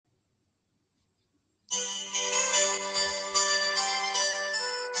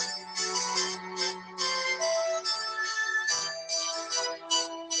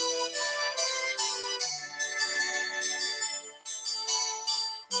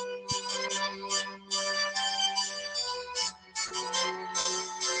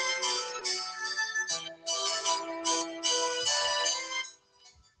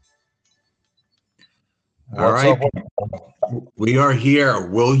All What's right, up? we are here.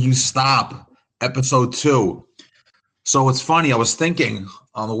 Will you stop? Episode 2. So it's funny. I was thinking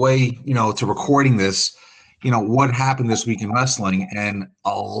on the way, to recording this, what happened this week in wrestling, and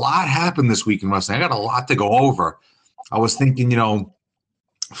a lot happened this week in wrestling. I got a lot to go over. I was thinking,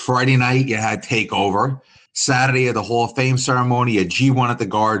 Friday night you had Takeover. Saturday you had the Hall of Fame ceremony. You had G1 at the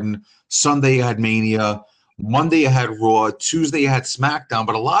Garden. Sunday you had Mania. Monday you had Raw. Tuesday you had SmackDown.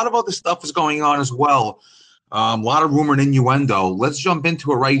 But a lot of other stuff is going on as well. A lot of rumor and innuendo. Let's jump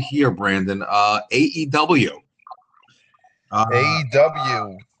into it right here, Brandon. AEW.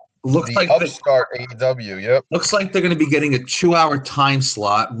 AEW, Looks the like upstart AEW. Yep. looks like they're going to be getting a 2-hour time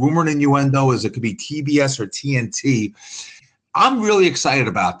slot. Rumor and innuendo is it could be TBS or TNT. I'm really excited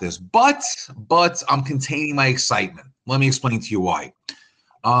about this, but I'm containing my excitement. Let me explain to you why.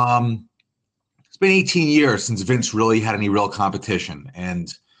 It's been 18 years since Vince really had any real competition,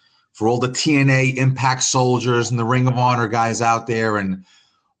 and for all the TNA Impact soldiers and the Ring of Honor guys out there and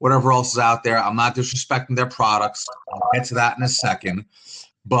whatever else is out there, I'm not disrespecting their products. I'll get to that in a second.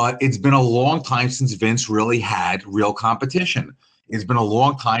 But it's been a long time since Vince really had real competition. It's been a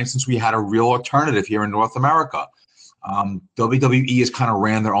long time since we had a real alternative here in North America. WWE has kind of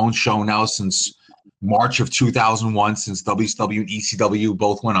ran their own show now since March of 2001, since WCW and ECW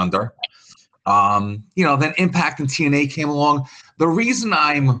both went under. Then Impact and TNA came along. The reason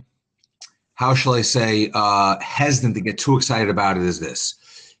I'm, how shall I say, hesitant to get too excited about it is this.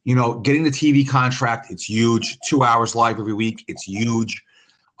 Getting the TV contract, it's huge. 2 hours live every week, it's huge.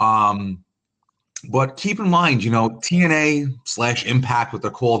 But keep in mind, TNA/Impact, what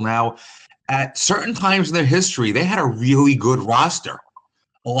they're called now, at certain times in their history, they had a really good roster.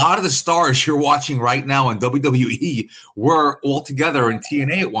 A lot of the stars you're watching right now in WWE were all together in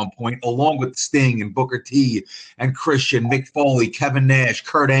TNA at one point, along with Sting and Booker T and Christian, Mick Foley, Kevin Nash,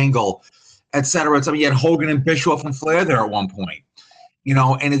 Kurt Angle, etc. You had Hogan and Bischoff and Flair there at one point.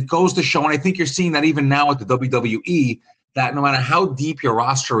 And it goes to show, and I think you're seeing that even now at the WWE, that no matter how deep your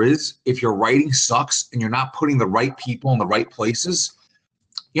roster is, if your writing sucks and you're not putting the right people in the right places,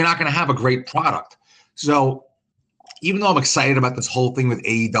 you're not going to have a great product. So even though I'm excited about this whole thing with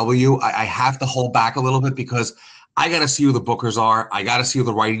AEW, I have to hold back a little bit because I got to see who the bookers are. I got to see who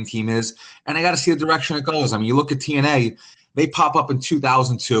the writing team is, and I got to see the direction it goes. I mean, you look at TNA, they pop up in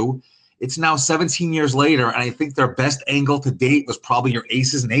 2002. It's now 17 years later, and I think their best angle to date was probably your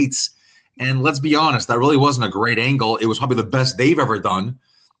aces and eights. And let's be honest, that really wasn't a great angle. It was probably the best they've ever done,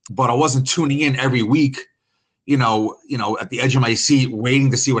 but I wasn't tuning in every week, at the edge of my seat, waiting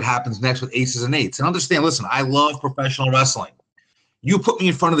to see what happens next with aces and eights. And understand, listen, I love professional wrestling. You put me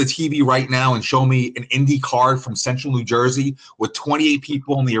in front of the TV right now and show me an indie card from Central New Jersey with 28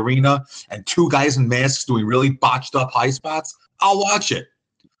 people in the arena and 2 guys in masks doing really botched up high spots, I'll watch it.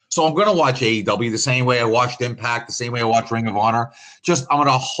 So I'm going to watch AEW the same way I watched Impact, the same way I watched Ring of Honor. I'm going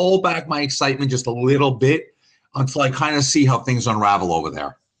to hold back my excitement just a little bit until I kind of see how things unravel over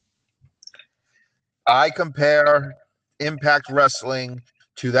there. I compare Impact Wrestling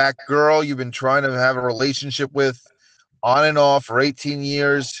to that girl you've been trying to have a relationship with on and off for 18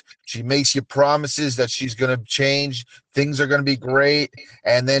 years. She makes you promises that she's going to change, things are going to be great,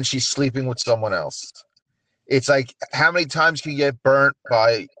 and then she's sleeping with someone else. It's like, how many times can you get burnt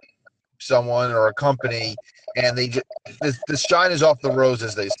by someone or a company, and they just the shine is off the rose,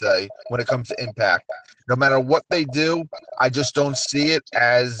 as they say, when it comes to Impact. No matter what they do, I just don't see it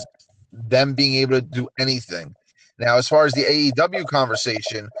as them being able to do anything. Now, as far as the AEW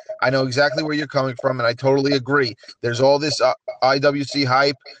conversation, I know exactly where you're coming from, and I totally agree. There's all this IWC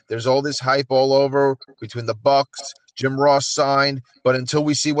hype. There's all this hype all over between the Bucks, Jim Ross signed, but until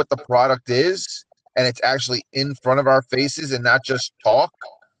we see what the product is, and it's actually in front of our faces and not just talk,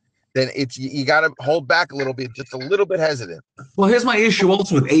 then you got to hold back a little bit, just a little bit hesitant. Well, here's my issue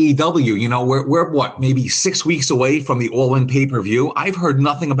also with AEW. We're what, maybe 6 weeks away from the All-In pay-per-view. I've heard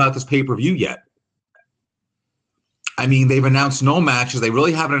nothing about this pay-per-view yet. I mean, they've announced no matches. They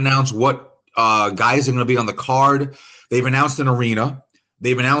really haven't announced what guys are going to be on the card. They've announced an arena.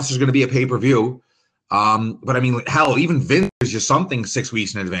 They've announced there's going to be a pay-per-view. But I mean, hell, even Vince is just something 6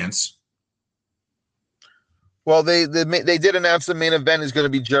 weeks in advance. Well, they did announce the main event is going to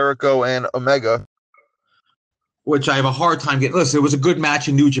be Jericho and Omega, which I have a hard time getting. Listen, it was a good match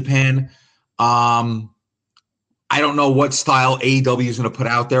in New Japan. I don't know what style AEW is going to put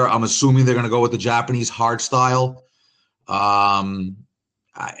out there. I'm assuming they're going to go with the Japanese hard style. Listen,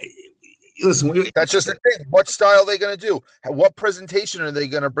 that's just the thing. What style are they going to do? What presentation are they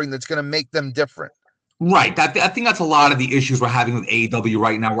going to bring that's going to make them different? Right. I think that's a lot of the issues we're having with AEW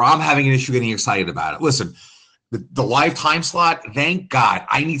right now, where I'm having an issue getting excited about it. Listen, the live time slot, thank God.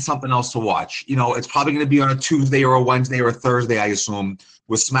 I need something else to watch. It's probably going to be on a Tuesday or a Wednesday or a Thursday, I assume,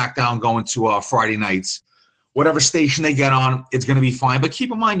 with SmackDown going to Friday nights. Whatever station they get on, it's going to be fine. But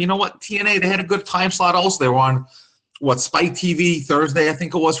keep in mind, you know what? TNA, they had a good time slot also. They were on, Spike TV Thursday, I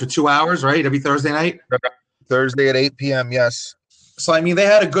think it was, for 2 hours, right? Every Thursday night? Thursday at 8 p.m., yes. So, they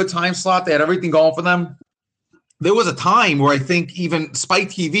had a good time slot. They had everything going for them. There was a time where I think even Spike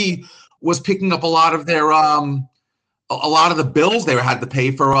TV was picking up a lot of their a lot of the bills they had to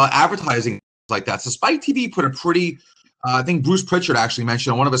pay for advertising like that. So Spike TV put a pretty I think Bruce Pritchard actually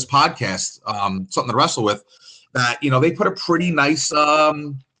mentioned on one of his podcasts, something to wrestle with, that they put a pretty nice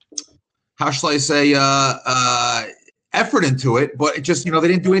how shall I say effort into it, but it just they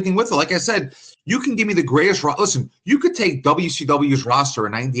didn't do anything with it. Like I said, you can give me the greatest listen, you could take WCW's roster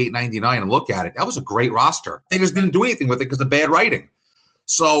in 98, 99 and look at it. That was a great roster. They just didn't do anything with it because of bad writing.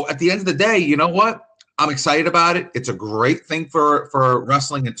 So at the end of the day, you know what? I'm excited about it. It's a great thing for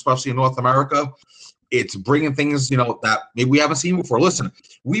wrestling, especially in North America. It's bringing things, that maybe we haven't seen before. Listen,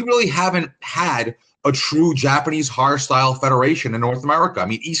 we really haven't had a true Japanese horror style federation in North America.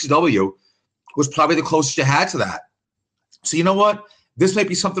 ECW was probably the closest you had to that. So you know what? This might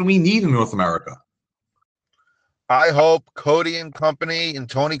be something we need in North America. I hope Cody and company and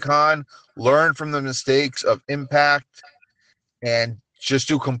Tony Khan learn from the mistakes of Impact and just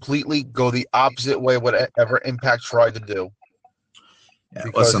to completely go the opposite way whatever Impact tried to do. Yeah,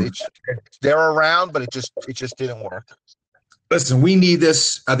 because listen, they're around, but it just didn't work. Listen, we need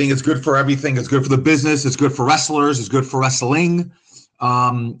this. I think it's good for everything. It's good for the business. It's good for wrestlers. It's good for wrestling.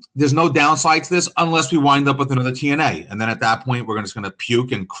 There's no downside to this unless we wind up with another TNA. And then at that point, we're just going to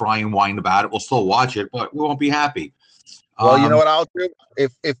puke and cry and whine about it. We'll still watch it, but we won't be happy. Well, you know what I'll do?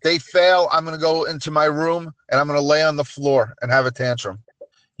 If they fail, I'm going to go into my room and I'm going to lay on the floor and have a tantrum.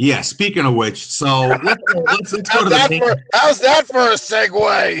 Yeah, speaking of which, so let's go to the how's that for a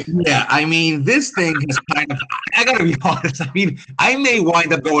segue? Yeah, this thing is kind of, I got to be honest, I may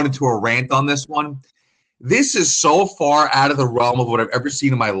wind up going into a rant on this one. This is so far out of the realm of what I've ever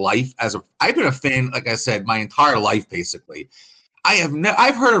seen in my life. I've been a fan, like I said, my entire life, basically.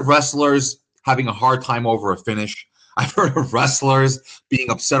 I've heard of wrestlers having a hard time over a finish. I've heard of wrestlers being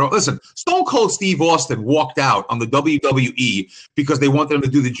upset. Listen, Stone Cold Steve Austin walked out on the WWE because they wanted him to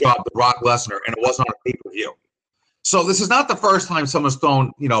do the job to Brock Lesnar, and it wasn't on a pay-per-view. So this is not the first time someone's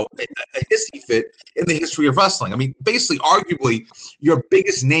thrown, a hissy fit in the history of wrestling. Basically, arguably, your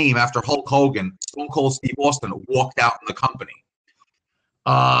biggest name after Hulk Hogan, Stone Cold Steve Austin, walked out in the company.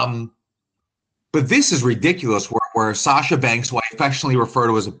 But this is ridiculous where Sasha Banks, who I affectionately refer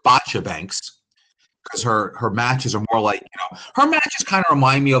to as Botcha Banks, because her matches are more like, her matches kind of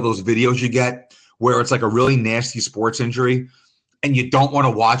remind me of those videos you get where it's like a really nasty sports injury and you don't want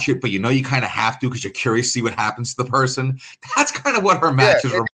to watch it, but you kind of have to because you're curious to see what happens to the person. That's kind of what her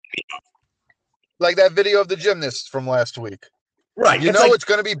matches remind me of. Like that video of the gymnast from last week. Right. It's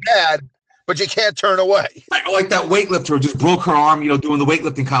going to be bad, but you can't turn away. Like that weightlifter who just broke her arm, doing the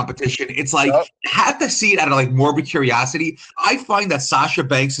weightlifting competition. It's like, you have to see it out of morbid curiosity. I find that Sasha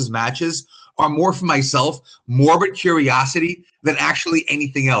Banks' matches are more for myself, morbid curiosity than actually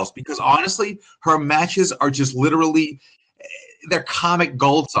anything else. Because honestly, her matches are just literally, they're comic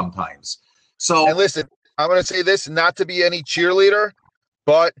gold sometimes. So, and listen, I'm going to say this, not to be any cheerleader,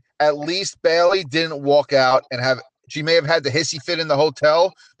 but at least Bayley didn't walk out and she may have had the hissy fit in the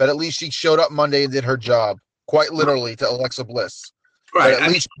hotel, but at least she showed up Monday and did her job, quite literally, to Alexa Bliss. Right. But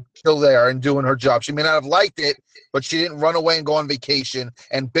at least she's still there and doing her job. She may not have liked it, but she didn't run away and go on vacation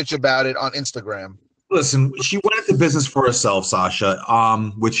and bitch about it on Instagram. Listen, she went into business for herself, Sasha,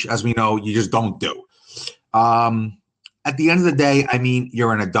 which, as we know, you just don't do. At the end of the day,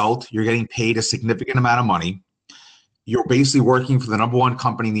 you're an adult. You're getting paid a significant amount of money. You're basically working for the number one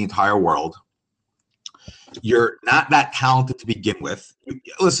company in the entire world. You're not that talented to begin with.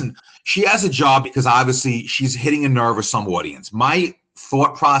 Listen, she has a job because obviously she's hitting a nerve with some audience. My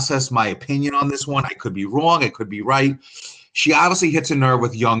thought process, my opinion on this one, I could be wrong, I could be right. She obviously hits a nerve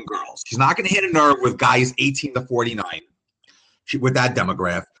with young girls. She's not going to hit a nerve with guys 18 to 49 with that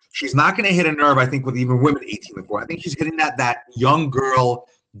demographic. She's not going to hit a nerve, I think, with even women 18 to 49. I think she's hitting that young girl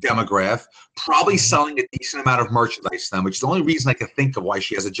demographic, probably selling a decent amount of merchandise to them, which is the only reason I can think of why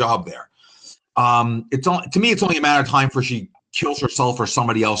she has a job there. To me, it's only a matter of time before she kills herself or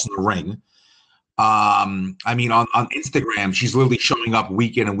somebody else in the ring. On Instagram, she's literally showing up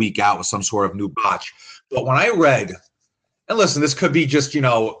week in and week out with some sort of new botch. But when I read, and listen, this could be just,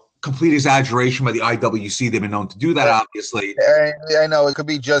 complete exaggeration by the IWC. They've been known to do that, obviously. I know. It could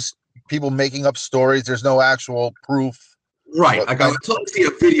be just people making up stories. There's no actual proof. Right. But Like I told you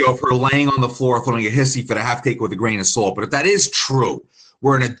a video of her laying on the floor throwing a hissy fit. I have to take it with a grain of salt. But if that is true,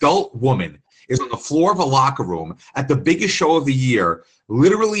 where an adult woman is on the floor of a locker room at the biggest show of the year,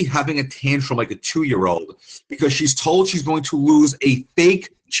 literally having a tantrum like a 2-year-old because she's told she's going to lose a fake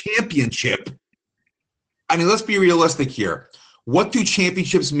championship. I mean, let's be realistic here. What do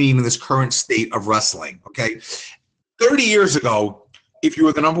championships mean in this current state of wrestling? Okay. 30 years ago, if you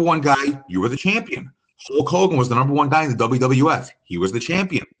were the number one guy, you were the champion. Hulk Hogan was the number one guy in the WWF. He was the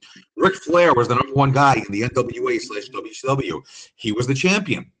champion. Ric Flair was the number one guy in the NWA/WCW. He was the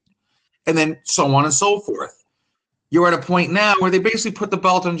champion. And then so on and so forth. You're at a point now where they basically put the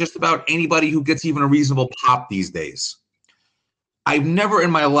belt on just about anybody who gets even a reasonable pop these days. I've never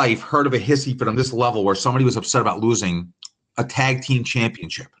in my life heard of a hissy fit on this level where somebody was upset about losing a tag team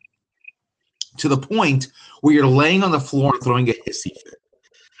championship to the point where you're laying on the floor and throwing a hissy fit.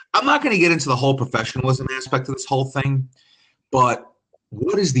 I'm not going to get into the whole professionalism aspect of this whole thing, but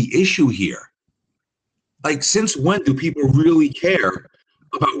what is the issue here? Like, since when do people really care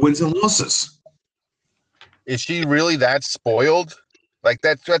about wins and losses? is she really that spoiled? Like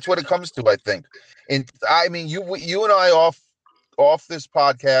that's what it comes to, I think. And I mean, you and I off this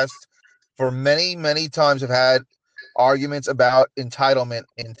podcast for many times have had arguments about entitlement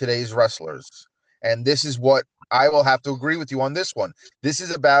in today's wrestlers. And this is what I will have to agree with you on this one. This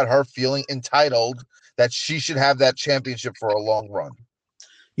is about her feeling entitled that she should have that championship for a long run.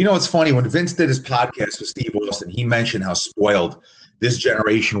 You know, it's funny. When Vince did his podcast with Steve Austin, he mentioned how spoiled this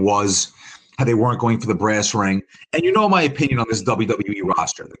generation was, how they weren't going for the brass ring. And you know my opinion on this WWE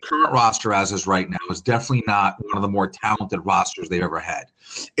roster. The current roster as is right now is definitely not one of the more talented rosters they've ever had.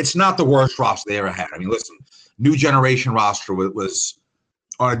 It's not the worst roster they ever had. I mean, listen, new generation roster was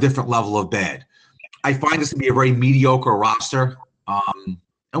on a different level of bad. I find this to be a very mediocre roster.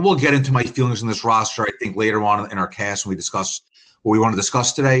 And we'll get into my feelings on this roster, I think, later on in our cast when we discuss what we want to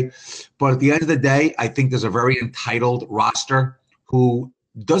discuss today. But at the end of the day, I think there's a very entitled roster who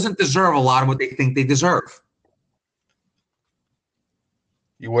doesn't deserve a lot of what they think they deserve.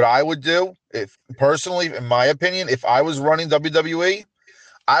 What I would do, if personally, in my opinion, if I was running WWE,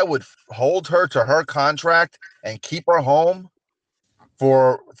 I would hold her to her contract and keep her home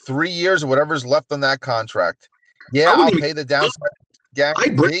for 3 years or whatever's left on that contract. Yeah, I'll pay the downside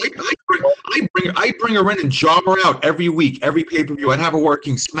guarantee. I bring her in and job her out every week, every pay-per-view. I'd have her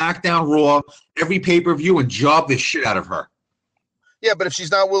working SmackDown, Raw, every pay-per-view, and job the shit out of her. Yeah, but if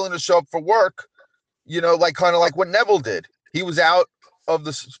she's not willing to show up for work, like kind of like what Neville did. He was out of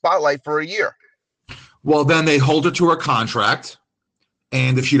the spotlight for a year. Well, then they hold her to her contract,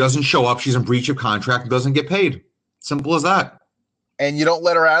 and if she doesn't show up, she's in breach of contract and doesn't get paid. Simple as that. And you don't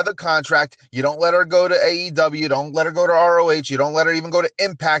let her out of the contract. You don't let her go to AEW. You don't let her go to ROH. You don't let her even go to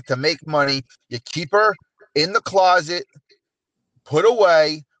Impact to make money. You keep her in the closet, put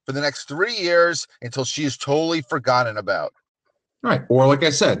away for the next 3 years until she is totally forgotten about. Right. Or like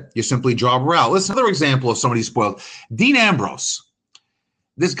I said, you simply job her out. Listen, another example of somebody spoiled. Dean Ambrose.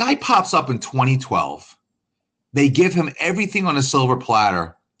 This guy pops up in 2012. They give him everything on a silver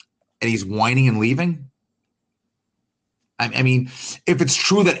platter, and he's whining and leaving. I mean, if it's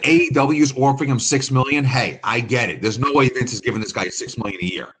true that AEW is offering him $6 million, hey, I get it. There's no way Vince is giving this guy $6 million a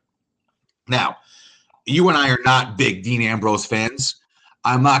year. Now, you and I are not big Dean Ambrose fans.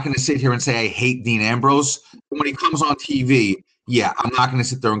 I'm not going to sit here and say I hate Dean Ambrose. But when he comes on TV, yeah, I'm not going to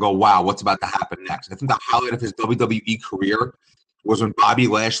sit there and go, wow, what's about to happen next? I think the highlight of his WWE career was when Bobby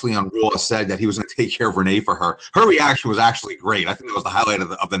Lashley on Raw said that he was going to take care of Renee for her. Her reaction was actually great. I think that was the highlight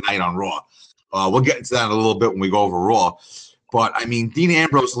of the night on Raw. We'll get into that in a little bit when we go over Raw. But, I mean, Dean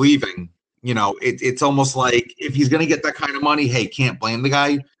Ambrose leaving, it's almost like if he's going to get that kind of money, hey, can't blame the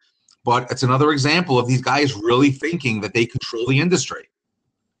guy. But it's another example of these guys really thinking that they control the industry.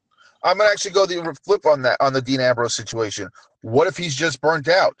 I'm going to actually go the flip on that, on the Dean Ambrose situation. What if he's just burnt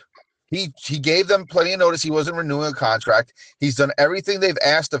out? He gave them plenty of notice. He wasn't renewing a contract. He's done everything they've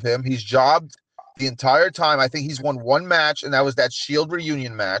asked of him. He's jobbed the entire time. I think he's won one match, and that was that Shield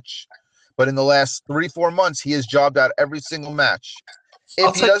reunion match. But in the last 3-4 months, he has jobbed out every single match.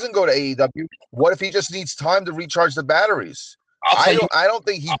 If he doesn't go to AEW, what if he just needs time to recharge the batteries? I don't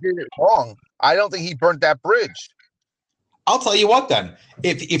think he did it wrong. I don't think he burnt that bridge. I'll tell you what then.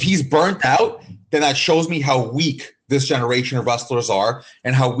 If he's burnt out, then that shows me how weak this generation of wrestlers are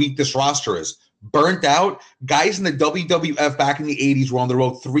and how weak this roster is. Burnt out, guys in the WWF back in the 80s were on the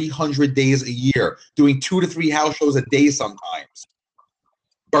road 300 days a year, doing 2 to 3 house shows a day sometimes.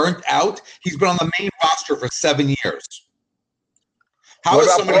 Burnt out, he's been on the main roster for 7 years. What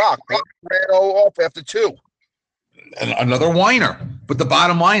about Brock? Brock ran off after 2. Another whiner. But the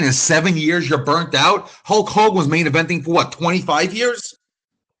bottom line is 7 years you're burnt out. Hulk Hogan was main eventing for what, 25 years?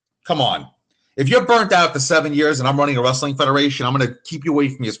 Come on. If you're burnt out for 7 years and I'm running a wrestling federation, I'm going to keep you away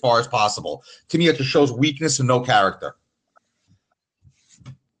from me as far as possible. To me, it just shows weakness and no character.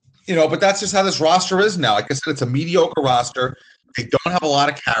 But that's just how this roster is now. Like I said, it's a mediocre roster. They don't have a lot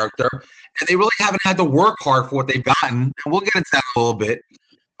of character, and they really haven't had to work hard for what they've gotten. And we'll get into that a little bit.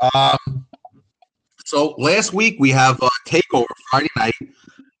 So last week we have TakeOver Friday night.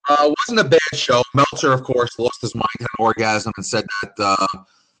 Wasn't a bad show. Meltzer, of course, lost his mind, had an orgasm, and said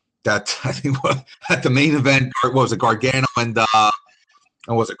that I think at the main event, or what was it, Gargano and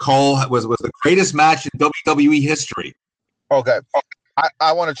was it Cole was the greatest match in WWE history. Okay.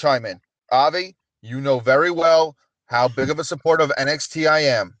 I want to chime in. Avi, you know very well how big of a supporter of NXT I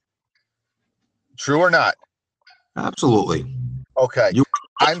am. True or not? Absolutely. Okay.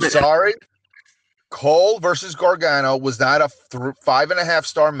 I'm sorry. Cole versus Gargano was not a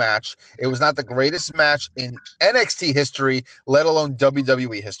 5.5-star match. It was not the greatest match in NXT history, let alone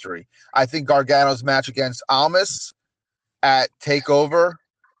WWE history. I think Gargano's match against Almas at TakeOver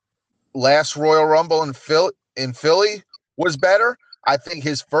last Royal Rumble in Philly was better. I think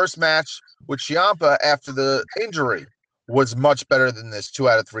his first match with Ciampa after the injury was much better than this 2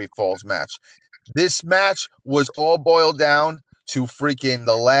 out of 3 falls match. This match was all boiled down to freaking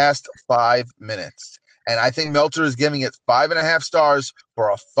the last 5 minutes. And I think Meltzer is giving it 5.5 stars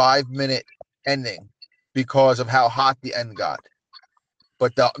for a 5-minute ending because of how hot the end got.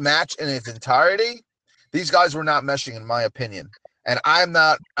 But the match in its entirety, these guys were not meshing, in my opinion. And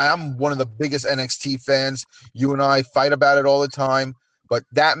I'm one of the biggest NXT fans. You and I fight about it all the time. But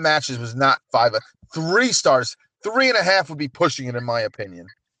that match was not 3 stars. 3.5 would be pushing it, in my opinion.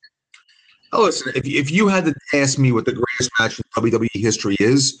 Oh, listen, if you had to ask me what the greatest match in WWE history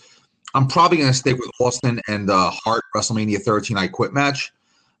is, I'm probably going to stick with Austin and Hart WrestleMania 13 I Quit match.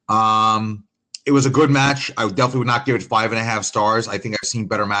 It was a good match. I definitely would not give it 5.5 stars. I think I've seen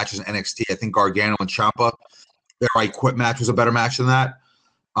better matches in NXT. I think Gargano and Ciampa, their I Quit match was a better match than that.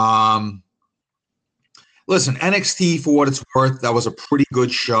 Listen, NXT, for what it's worth, that was a pretty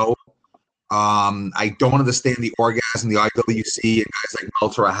good show. I don't understand the orgasm the IWC and guys like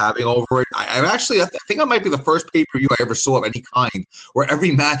Meltzer are having over it. I think I might be the first pay-per-view I ever saw of any kind where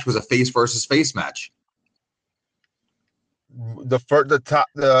every match was a face versus face match. The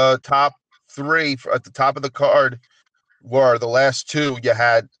top 3 at the top of the card were the last 2. You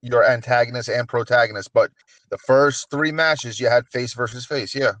had your antagonist and protagonist, but the first 3 matches you had face versus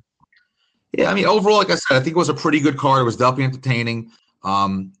face. Yeah. Yeah, I mean, overall, like I said, I think it was a pretty good card. It was definitely entertaining.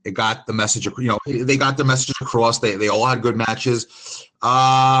 It got the message, they got the message across. They all had good matches.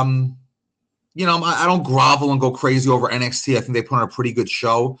 I don't grovel and go crazy over NXT. I think they put on a pretty good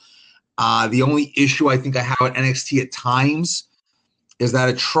show. The only issue I think I have at NXT at times is that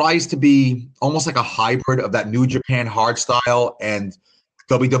it tries to be almost like a hybrid of that New Japan hard style and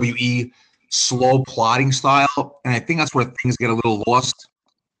WWE slow plotting style. And I think that's where things get a little lost,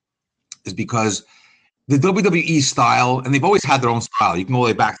 is because the WWE style, and they've always had their own style. You can go all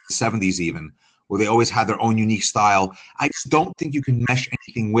the way back to the 70s even, where they always had their own unique style. I just don't think you can mesh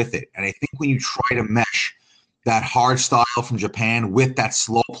anything with it. And I think when you try to mesh that hard style from Japan with that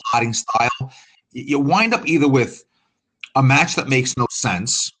slow plotting style, you wind up either with a match that makes no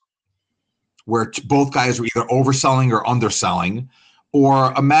sense, where both guys are either overselling or underselling,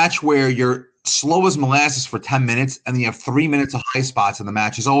 or a match where you're slow as molasses for 10 minutes and then you have 3 minutes of high spots and the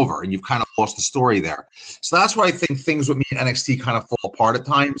match is over and you've kind of lost the story there. So that's where I think things with me and NXT kind of fall apart at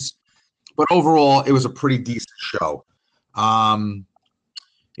times. But overall, it was a pretty decent show.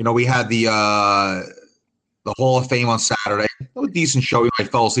 We had the Hall of Fame on Saturday. It was a decent show. I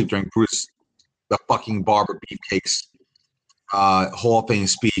fell asleep during Bruce, the fucking Barber Beefcakes Hall of Fame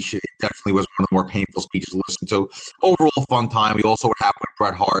speech. It definitely was one of the more painful speeches to listen to. Overall, fun time. We also what happened with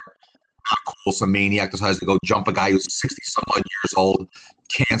Bret Hart. Not cool. Some maniac decides to go jump a guy who's 60-some-odd years old,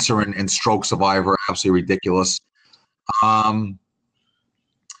 cancer and stroke survivor. Absolutely ridiculous. And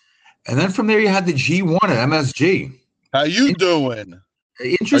then from there, you had the G1 at MSG. How you doing?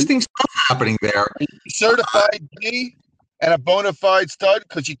 Interesting stuff happening there. Certified G and a bona fide stud,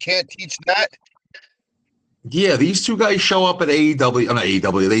 because you can't teach that. Yeah, these two guys show up at AEW. Not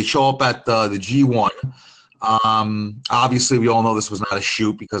AEW. They show up at the G1. Obviously, we all know this was not a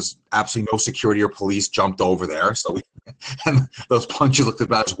shoot because absolutely no security or police jumped over there. So and those punches looked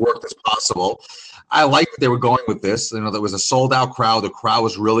about as worked as possible. I like that they were going with this. There was a sold-out crowd. The crowd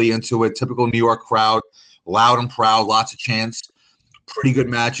was really into it. Typical New York crowd, loud and proud, lots of chants. Pretty good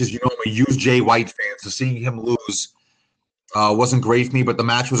matches. I'm a huge Jay White fan, so seeing him lose wasn't great for me, but the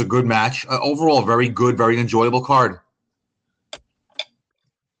match was a good match. Overall, very good, very enjoyable card.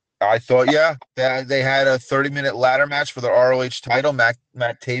 I thought, yeah, they had a 30-minute ladder match for the ROH title. Matt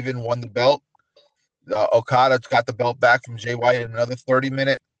Taven won the belt. Okada got the belt back from Jay White in another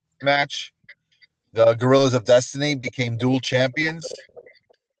 30-minute match. The Guerrillas of Destiny became dual champions.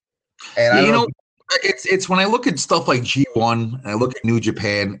 And Yeah, I you don't know. know, it's when I look at stuff like G1 and I look at New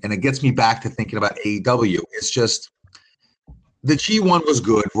Japan, and it gets me back to thinking about AEW. It's just the G1 was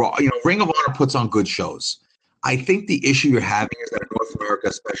good. Ring of Honor puts on good shows. I think the issue you're having is that in North America,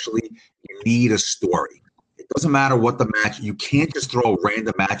 especially, you need a story. It doesn't matter what the match. You can't just throw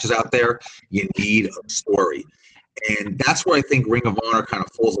random matches out there. You need a story. And that's where I think Ring of Honor kind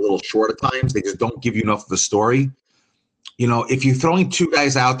of falls a little short at times. They just don't give you enough of the story. If you're throwing two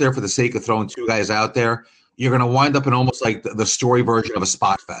guys out there for the sake of throwing two guys out there, you're going to wind up in almost like the story version of a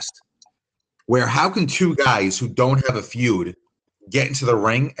spot fest, where how can two guys who don't have a feud get into the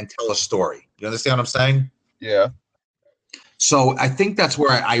ring and tell a story? You understand what I'm saying? Yeah. So I think that's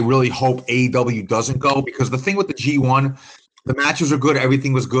where I really hope AEW doesn't go, because the thing with the G1, the matches are good.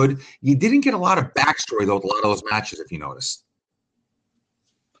 Everything was good. You didn't get a lot of backstory, though, with a lot of those matches, if you notice.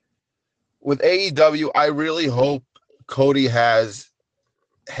 With AEW, I really hope Cody has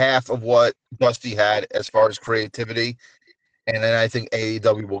half of what Dusty had as far as creativity, and then I think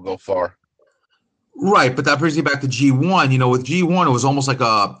AEW will go far. Right, but that brings me back to G1. With G1, it was almost like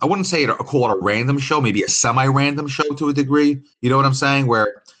I wouldn't say call it a random show, maybe a semi-random show to a degree. You know what I'm saying?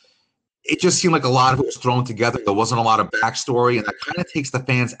 Where it just seemed like a lot of it was thrown together. There wasn't a lot of backstory, and that kind of takes the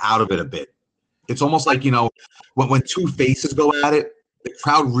fans out of it a bit. It's almost like, when two faces go at it, the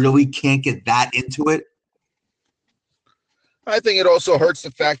crowd really can't get that into it. I think it also hurts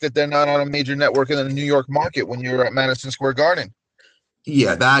the fact that they're not on a major network in the New York market when you're at Madison Square Garden.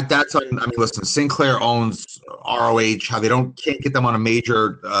 Yeah, that's. Listen, Sinclair owns ROH. How they can't get them on a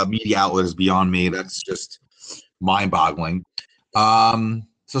major media outlet is beyond me. That's just mind-boggling.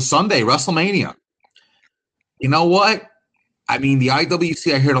 So Sunday, WrestleMania. You know what? The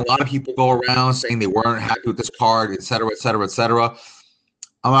IWC, I heard a lot of people go around saying they weren't happy with this card, et cetera, et cetera, et cetera.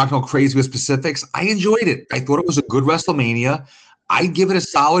 I'm not going crazy with specifics. I enjoyed it. I thought it was a good WrestleMania. I'd give it a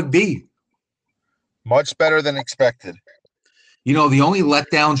solid B. Much better than expected. The only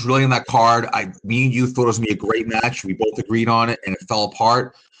letdowns really in that card, me and you thought it was going to be a great match. We both agreed on it, and it fell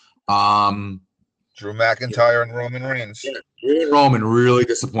apart. Drew McIntyre and Roman Reigns. Yeah, Drew and Roman really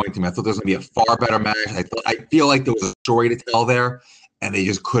disappointed me. I thought there was going to be a far better match. I feel like there was a story to tell there, and they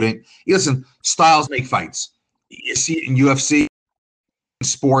just couldn't. Listen, styles make fights. You see it in UFC, in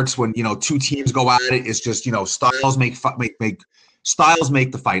sports, when two teams go at it. It's just styles make styles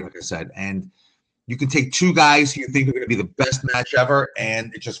make the fight, like I said, and. You can take two guys who you think are going to be the best match ever,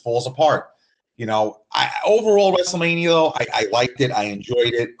 and it just falls apart. Overall WrestleMania, though, I liked it. I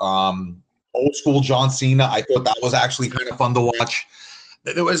enjoyed it. Old school John Cena, I thought that was actually kind of fun to watch.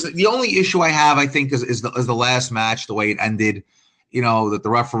 There was the only issue I have, I think, is the last match, the way it ended. That the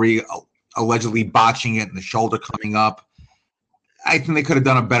referee allegedly botching it and the shoulder coming up. I think they could have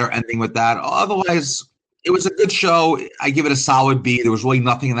done a better ending with that. Otherwise, it was a good show. I give it a solid B. There was really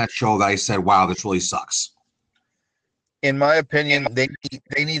nothing in that show that I said, wow, this really sucks. In my opinion, they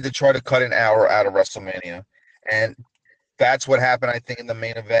need to try to cut an hour out of WrestleMania. And that's what happened, I think, in the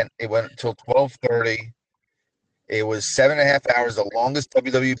main event. It went until 12:30. It was 7.5 hours, the longest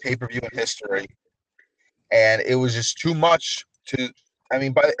WWE pay-per-view in history. And it was just too much after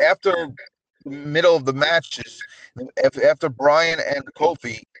the middle of the matches, after Bryan and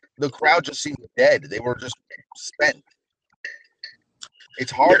Kofi, the crowd just seemed dead. They were just spent. It's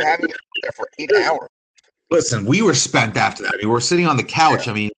hard having it there for 8 hours. Listen, we were spent after that. We're sitting on the couch.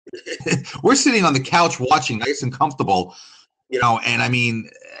 Yeah. We're sitting on the couch watching, nice and comfortable, and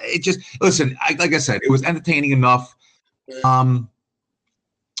it just, listen, like I said, it was entertaining enough. It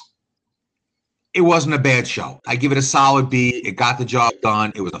wasn't a bad show. I give it a solid B. It got the job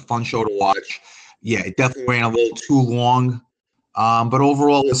done. It was a fun show to watch. Yeah, it definitely ran a little too long. But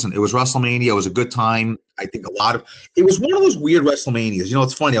overall, listen, it was WrestleMania. It was a good time. I think it was one of those weird WrestleManias.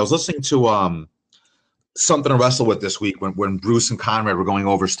 It's funny. I was listening to something to wrestle with this week when Bruce and Conrad were going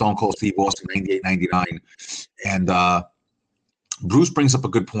over Stone Cold Steve Austin 98-99. And Bruce brings up a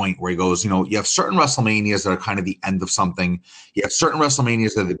good point where he goes, you have certain WrestleManias that are kind of the end of something. You have certain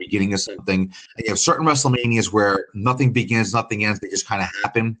WrestleManias that are the beginning of something. And you have certain WrestleManias where nothing begins, nothing ends. They just kind of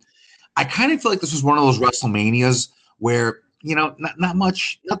happen. I kind of feel like this was one of those WrestleManias where not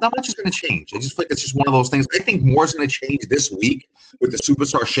much is going to change. I just feel like it's just one of those things. I think more is going to change this week with the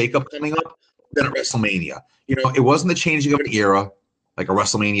Superstar shakeup coming up than at WrestleMania. It wasn't the changing of an era like a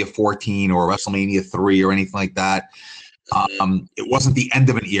WrestleMania 14 or a WrestleMania 3 or anything like that. It wasn't the end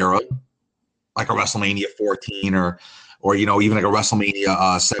of an era like a WrestleMania 14 or or even like a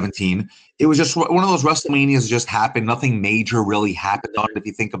WrestleMania 17. It was just one of those WrestleManias that just happened. Nothing major really happened on it. If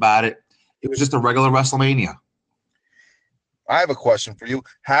you think about it, it was just a regular WrestleMania. I have a question for you.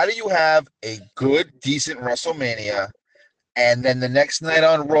 How do you have a good, decent WrestleMania, and then the next night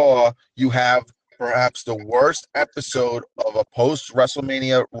on Raw, you have perhaps the worst episode of a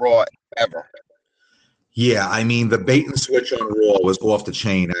post-WrestleMania Raw ever? Yeah, I mean, the bait and switch on Raw was off the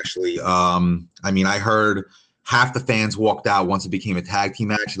chain, actually. I mean, I heard half the fans walked out once it became a tag team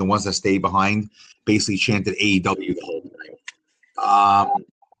match, and the ones that stayed behind basically chanted AEW the whole time.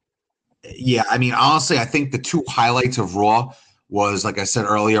 Yeah, I mean, honestly, I think the two highlights of Raw was, like I said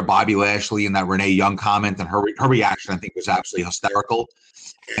earlier, Bobby Lashley and that Renee Young comment, and her reaction, I think, was absolutely hysterical.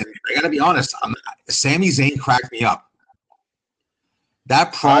 And I got to be honest, Sami Zayn cracked me up.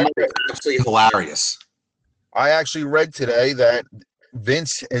 That promo was absolutely hilarious. I actually read today that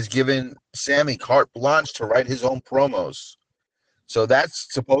Vince has given Sammy carte blanche to write his own promos. So that's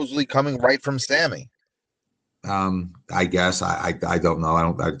supposedly coming right from Sammy. I guess I don't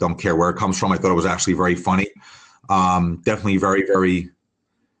know. I don't care where it comes from. I thought it was actually very funny. Definitely very, very.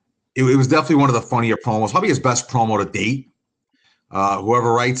 It was definitely one of the funnier promos. Probably his best promo to date.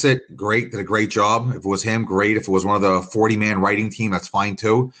 Whoever writes it, great, did a great job. If it was him, great. If it was one of the 40-man writing team, that's fine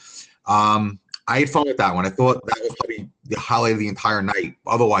too. I had fun with that one. I thought that was probably the highlight of the entire night.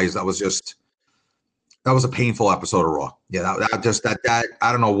 Otherwise, that was a painful episode of Raw. Yeah, that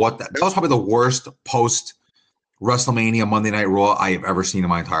I don't know what that was probably the worst post WrestleMania Monday Night Raw I have ever seen in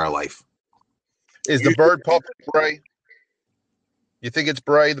my entire life. Is the bird puppet Bray? You think it's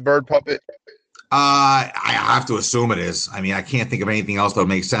Bray, the bird puppet? I have to assume it is. I mean, I can't think of anything else that would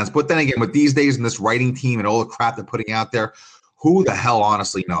make sense. But then again, with these days and this writing team and all the crap they're putting out there, who the hell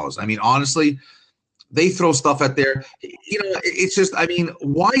honestly knows? I mean, honestly, they throw stuff out there. It's just, I mean,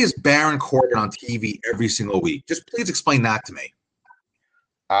 why is Baron Corbin on TV every single week? Just please explain that to me.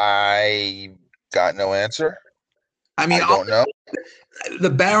 I got no answer. I mean, I don't know. The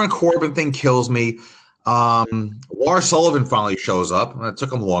Baron Corbin thing kills me. Lars Sullivan finally shows up. It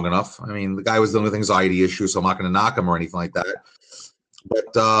took him long enough. I mean, the guy was dealing with anxiety issues, so I'm not going to knock him or anything like that.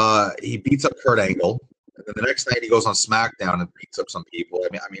 But he beats up Kurt Angle. And then the next night he goes on SmackDown and beats up some people.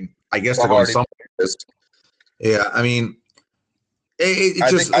 I guess they're going somewhere with this. Yeah, I mean, he's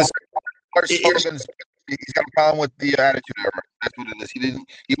got a problem with the Attitude Era. That's what it is.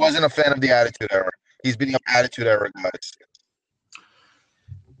 He wasn't a fan of the Attitude Era. He's beating up Attitude Era guys.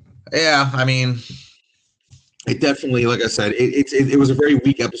 Yeah, I mean, it definitely, like I said, it was a very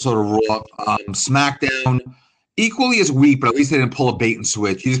weak episode of Raw. SmackDown, equally as weak, but at least they didn't pull a bait and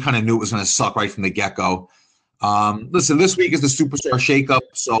switch. You just kind of knew it was going to suck right from the get-go. Listen, this week is the Superstar Shakeup,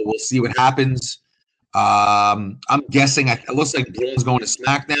 so we'll see what happens. I'm guessing it looks like Braun's going to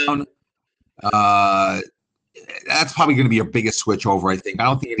SmackDown. That's probably going to be your biggest switch over, I think. I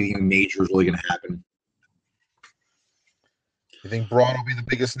don't think anything major is really going to happen. You think Braun will be the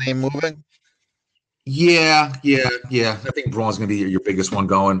biggest name moving? Yeah. I think Braun's going to be your biggest one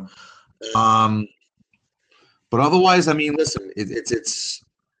going. But otherwise, I mean, listen, it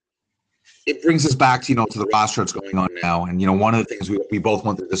brings us back to to the roster that's going on now, and one of the things we both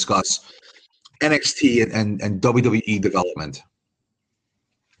want to discuss, NXT and WWE development.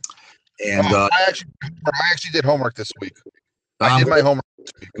 And I actually did homework this week. I did my homework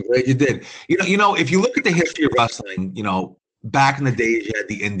this week. I'm glad you did. If you look at the history of wrestling, back in the days, you had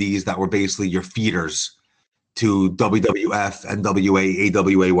the indies that were basically your feeders to WWF, NWA,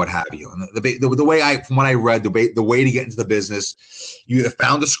 AWA, what have you. And the way from what I read, the way to get into the business, you either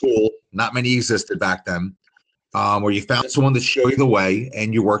found a school, not many existed back then, where you found someone to show you the way,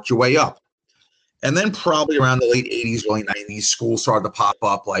 and you worked your way up. And then probably around the late 80s, early 90s, schools started to pop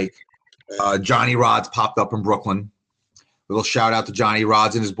up, like Johnny Rods popped up in Brooklyn. Little shout out to Johnny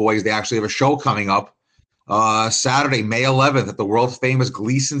Rods and his boys. They actually have a show coming up Saturday, May 11th at the world famous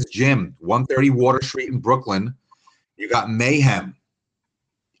Gleason's Gym, 130 Water Street in Brooklyn. You got Mayhem.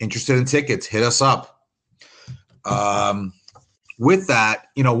 Interested in tickets, hit us up. With that,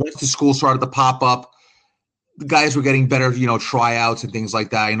 once the school started to pop up, the guys were getting better, tryouts and things like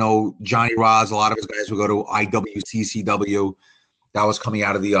that. I know Johnny Rods, a lot of his guys would go to IWCCW. That was coming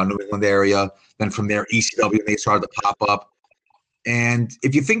out of the New England area. Then from there, ECW, they started to pop up. And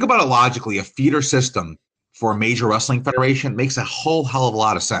if you think about it logically, a feeder system for a major wrestling federation makes a whole hell of a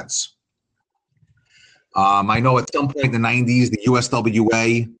lot of sense. I know at some point in the 90s, the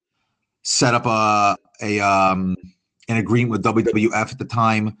USWA set up an agreement with WWF at the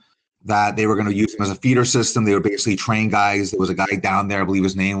time that they were going to use them as a feeder system. They would basically train guys. There was a guy down there, I believe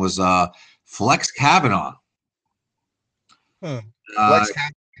his name was Flex Kavanaugh. Flex Kavanaugh.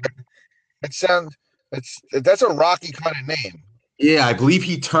 It sounds That's a Rocky kind of name. Yeah, I believe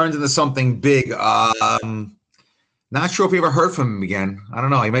he turned into something big. Not sure if we ever heard from him again. I don't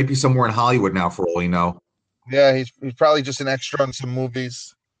know. He might be somewhere in Hollywood now, for all we know. Yeah, he's probably just an extra in some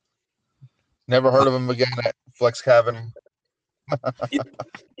movies. Never heard of him again at Flex Cabin. You,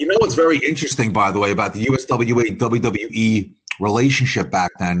 you know what's very interesting, by the way, about the USWA WWE relationship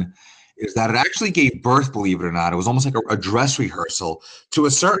back then is that it actually gave birth, believe it or not. It was almost like a dress rehearsal to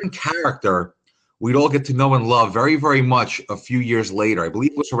a certain character we'd all get to know and love very, very much a few years later. I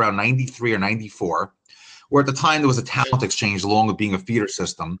believe it was around 93 or 94, where at the time there was a talent exchange along with being a feeder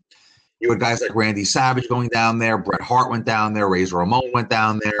system. You had guys like Randy Savage going down there, Bret Hart went down there, Razor Ramon went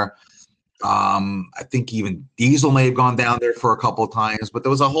down there. I think even Diesel may have gone down there for a couple of times, but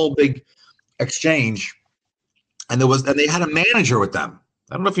there was a whole big exchange, and they had a manager with them.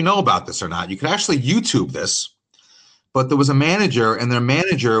 I don't know if you know about this or not. You could actually YouTube this, but there was a manager, and their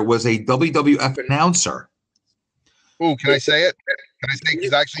manager was a WWF announcer. Ooh, can I say it? Can I say?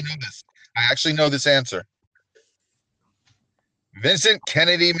 Because I actually know this. I actually know this answer. Vincent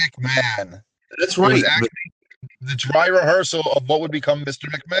Kennedy McMahon. That's It right. was actually the dry rehearsal of what would become Mr.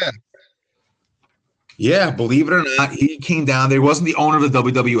 McMahon. Yeah, believe it or not, he came down there. He wasn't the owner of the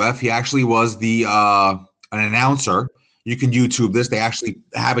WWF. He actually was the an announcer. You can YouTube this. They actually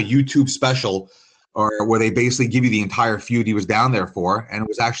have a YouTube special or where they basically give you the entire feud he was down there for. And it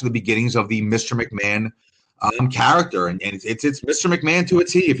was actually the beginnings of the Mr. McMahon character. And it's Mr. McMahon to a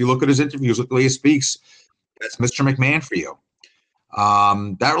T. If you look at his interviews, look at the way he speaks, that's Mr. McMahon for you.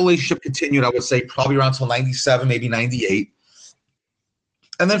 That relationship continued, I would say, probably around until 97, maybe 98.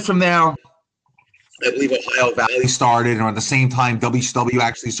 And then from there, I believe Ohio Valley started, and at the same time, WCW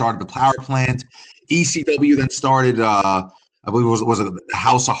actually started the power plant. ECW then started, I believe it was the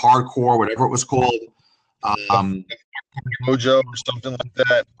House of Hardcore, whatever it was called. Mojo or something like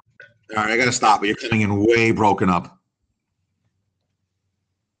that. All right, I got to stop, but you're coming in way broken up.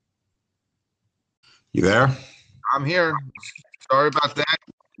 You there? I'm here. Sorry about that,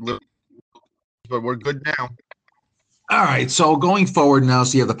 but we're good now. All right, so going forward now,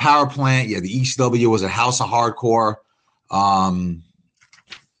 so you have the power plant, the ECW was a House of Hardcore.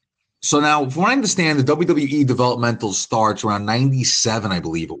 So now, from what I understand, the WWE developmental starts around 97, I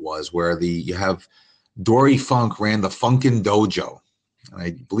believe it was, where you have Dory Funk ran the Funkin' Dojo. And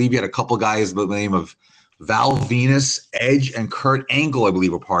I believe you had a couple guys by the name of Val Venus, Edge, and Kurt Angle, I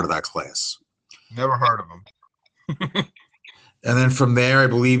believe, were part of that class. Never heard of them. And then from there, I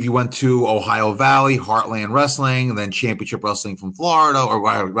believe you went to Ohio Valley, Heartland Wrestling, and then Championship Wrestling from Florida, or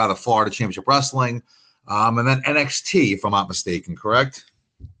rather Florida Championship Wrestling, and then NXT, if I'm not mistaken, correct?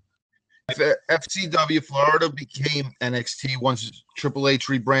 FCW Florida became NXT once Triple H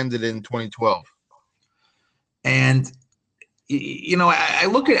rebranded in 2012. And, you know, I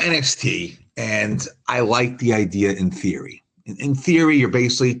look at NXT, and I like the idea in theory. In theory, you're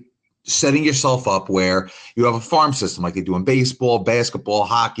basically setting yourself up where you have a farm system like they do in baseball, basketball,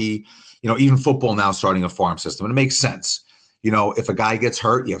 hockey, even football now starting a farm system. And it makes sense. If a guy gets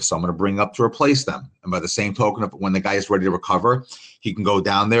hurt, you have someone to bring up to replace them. And by the same token, when the guy is ready to recover, he can go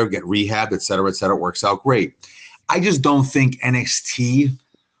down there, get rehabbed, et cetera, it works out great. I just don't think NXT,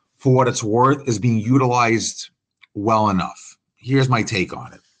 for what it's worth, is being utilized well enough. Here's my take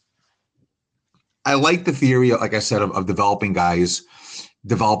on it. I like the theory, like I said, of developing guys,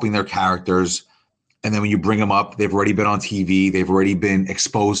 developing their characters, and then when you bring them up, they've already been on TV, they've already been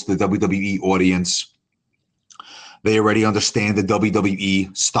exposed to the WWE audience, they already understand the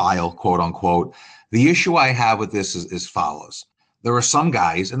WWE style, quote unquote. The issue I have with this is follows. There are some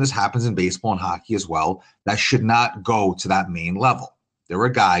guys, and this happens in baseball and hockey as well, that should not go to that main level. There are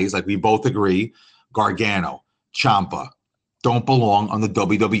guys, like we both agree, Gargano, Ciampa, don't belong on the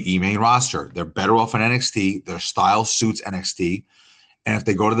WWE main roster. They're better off in NXT. Their style suits NXT. And if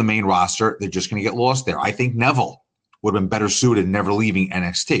they go to the main roster, they're just going to get lost there. I think Neville would have been better suited never leaving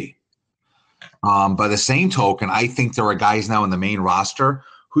NXT. By the same token, I think there are guys now in the main roster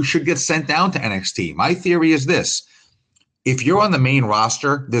who should get sent down to NXT. My theory is this. If you're on the main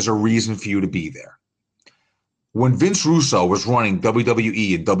roster, there's a reason for you to be there. When Vince Russo was running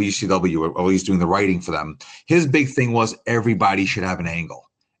WWE and WCW, or he's doing the writing for them, his big thing was everybody should have an angle.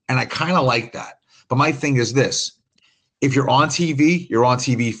 And I kind of like that. But my thing is this. If you're on TV, you're on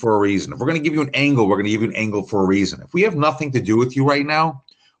TV for a reason. If we're going to give you an angle, we're going to give you an angle for a reason. If we have nothing to do with you right now,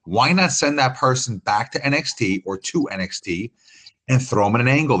 why not send that person back to NXT or to NXT and throw them in an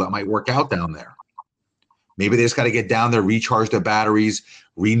angle that might work out down there? Maybe they just got to get down there, recharge their batteries,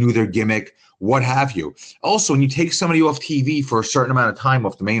 renew their gimmick, what have you. Also, when you take somebody off TV for a certain amount of time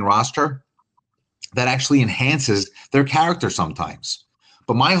off the main roster, that actually enhances their character sometimes.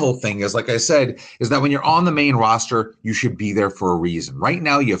 But my whole thing is, like I said, is that when you're on the main roster, you should be there for a reason. Right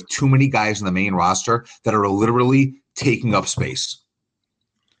now, you have too many guys in the main roster that are literally taking up space.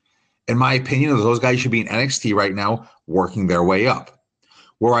 In my opinion, those guys should be in NXT right now, working their way up.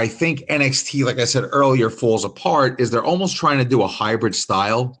 Where I think NXT, like I said earlier, falls apart is they're almost trying to do a hybrid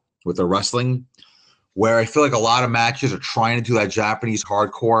style with their wrestling, where I feel like a lot of matches are trying to do that Japanese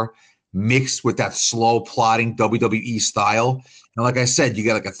hardcore mixed with that slow plotting WWE style. And like I said, you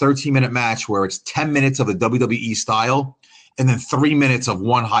get like a 13-minute match where it's 10 minutes of the WWE style and then 3 minutes of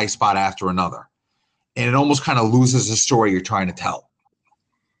one high spot after another. And it almost kind of loses the story you're trying to tell.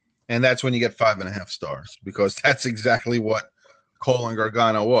 And that's when you get 5.5 stars, because that's exactly what Cole and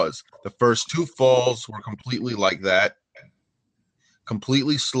Gargano was. The first 2 falls were completely like that,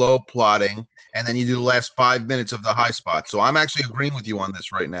 completely slow plotting, and then you do the last 5 minutes of the high spot. So I'm actually agreeing with you on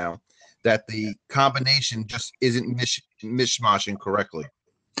this right now, that the combination just isn't mishmashing correctly.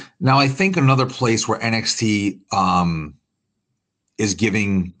 Now, I think another place where NXT is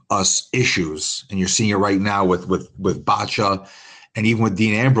giving us issues, and you're seeing it right now with Botcha and even with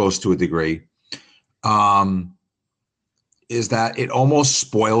Dean Ambrose to a degree, is that it almost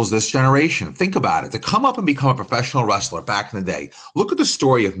spoils this generation. Think about it. To come up and become a professional wrestler back in the day, look at the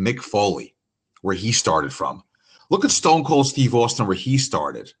story of Mick Foley, where he started from. Look at Stone Cold Steve Austin, where he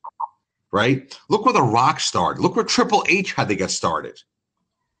started, right? Look where The Rock started. Look where Triple H had to get started.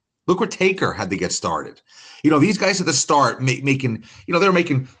 Look where Taker had to get started. You know, these guys at the start making, you know, they're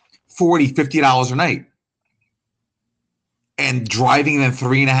making $40, $50 a night. And driving them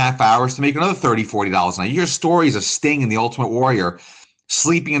 3.5 hours to make another $30, $40 a night. You hear stories of Sting and the Ultimate Warrior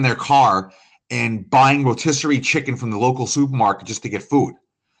sleeping in their car and buying rotisserie chicken from the local supermarket just to get food.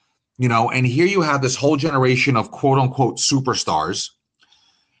 You know, and here you have this whole generation of quote unquote superstars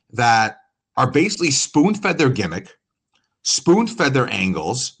that are basically spoon-fed their gimmick, spoon-fed their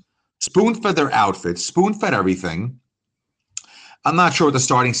angles, spoon-fed their outfits, spoon-fed everything. I'm not sure what the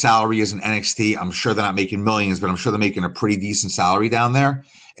starting salary is in NXT. I'm sure they're not making millions, but I'm sure they're making a pretty decent salary down there.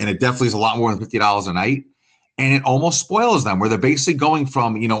 And it definitely is a lot more than $50 a night. And it almost spoils them, where they're basically going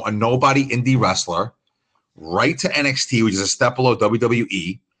from, you know, a nobody indie wrestler right to NXT, which is a step below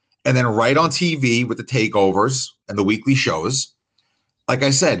WWE, and then right on TV with the takeovers and the weekly shows. Like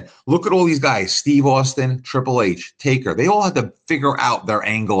I said, look at all these guys, Steve Austin, Triple H, Taker. They all had to figure out their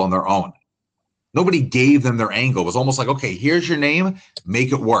angle on their own. Nobody gave them their angle. It was almost like, okay, here's your name,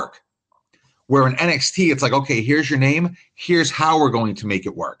 make it work. Where in NXT, it's like, okay, here's your name, here's how we're going to make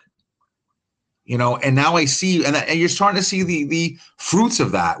it work. You know, and now I see, and you're starting to see the fruits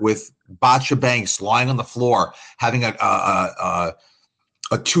of that with Botcha Banks lying on the floor, having a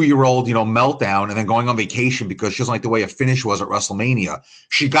 2-year-old, you know, meltdown, and then going on vacation because she doesn't like the way a finish was at WrestleMania.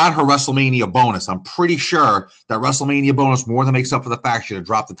 She got her WrestleMania bonus. I'm pretty sure that WrestleMania bonus more than makes up for the fact she had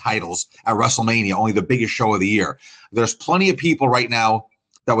dropped the titles at WrestleMania, only the biggest show of the year. There's plenty of people right now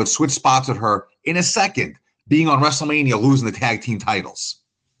that would switch spots with her in a second, being on WrestleMania, losing the tag team titles.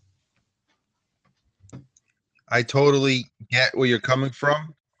 I totally get where you're coming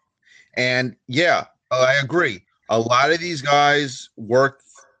from. And yeah, I agree. A lot of these guys work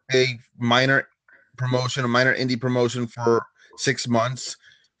a minor promotion, a minor indie promotion for 6 months.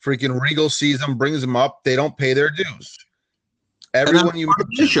 Freaking Regal sees them, brings them up. They don't pay their dues. Everyone you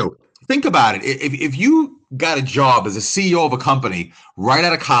mentioned. Think about it. If you got a job as a CEO of a company right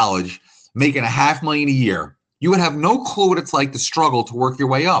out of college, making $500,000 a year, you would have no clue what it's like to struggle to work your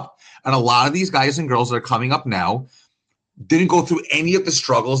way up. And a lot of these guys and girls that are coming up now didn't go through any of the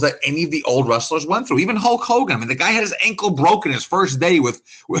struggles that any of the old wrestlers went through. Even Hulk Hogan. I mean, the guy had his ankle broken his first day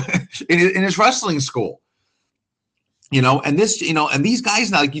in his wrestling school. You know, and this, you know, and these guys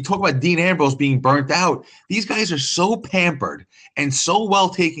now, like you talk about Dean Ambrose being burnt out. These guys are so pampered and so well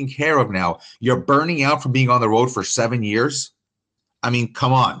taken care of now. You're burning out from being on the road for 7 years. I mean,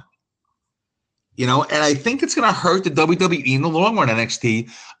 come on. You know, and I think it's going to hurt the WWE in the long run, NXT,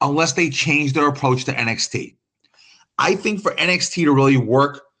 unless they change their approach to NXT. I think for NXT to really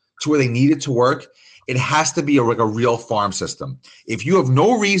work to where they need it to work, it has to be like a real farm system. If you have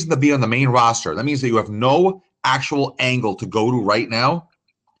no reason to be on the main roster, that means that you have no actual angle to go to right now.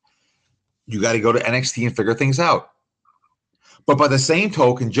 You got to go to NXT and figure things out. But by the same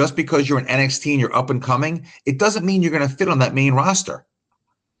token, just because you're in NXT and you're up and coming, it doesn't mean you're going to fit on that main roster.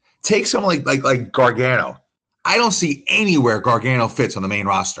 Take someone like Gargano. I don't see anywhere Gargano fits on the main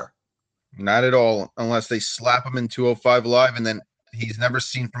roster. Not at all, unless they slap him in 205 Live, and then he's never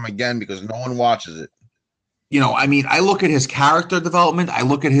seen from again because no one watches it. You know, I mean, I look at his character development. I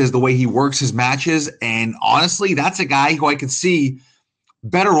look at the way he works his matches. And honestly, that's a guy who I could see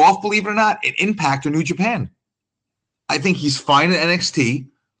better off, believe it or not, in Impact or New Japan. I think he's fine in NXT,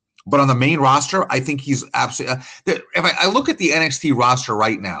 but on the main roster, I think he's absolutely. If I look at the NXT roster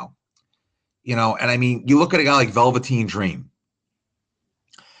right now, and I mean, you look at a guy like Velveteen Dream.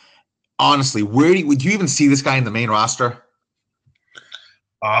 Honestly, would you even see this guy in the main roster?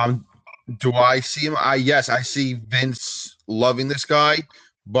 Do I see him? Yes, I see Vince loving this guy,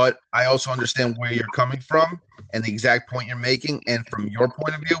 but I also understand where you're coming from and the exact point you're making. And from your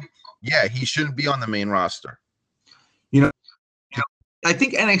point of view, yeah, he shouldn't be on the main roster. I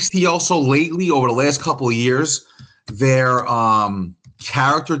think NXT also lately, over the last couple of years, their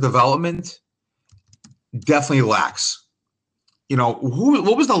character development definitely lacks.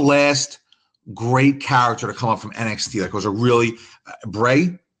 What was the last great character to come up from NXT? Like, was it really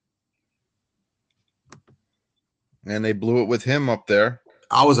Bray? And they blew it with him up there.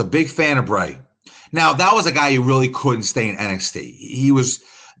 I was a big fan of Bray. Now, that was a guy who really couldn't stay in NXT. He was,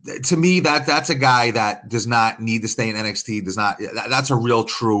 to me, that's a guy that does not need to stay in NXT. That's a real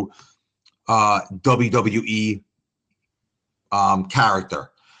true WWE character.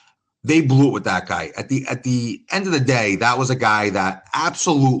 They blew it with that guy. At the end of the day, that was a guy that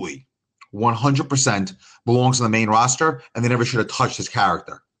absolutely 100% belongs on the main roster, and they never should have touched his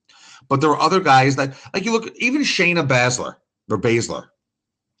character. But there are other guys that, like, you look, even Shayna Baszler.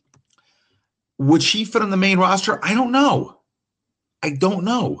 Would she fit on the main roster? I don't know.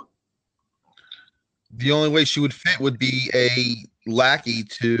 The only way she would fit would be a lackey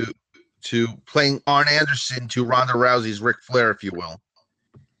to playing Arn Anderson to Ronda Rousey's Ric Flair, if you will.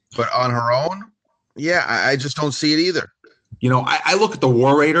 But on her own, yeah, I just don't see it either. I look at the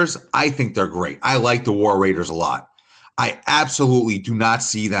War Raiders. I think they're great. I like the War Raiders a lot. I absolutely do not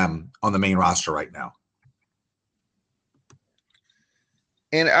see them on the main roster right now.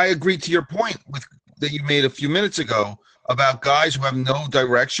 And I agree to your point that you made a few minutes ago about guys who have no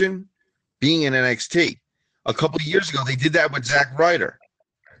direction being in NXT. A couple of years ago, they did that with Zack Ryder.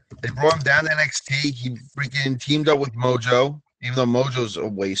 They brought him down to NXT. He freaking teamed up with Mojo, even though Mojo's a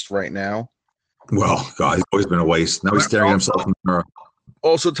waste right now. Well, God, he's always been a waste. Now he's staring at himself in the mirror.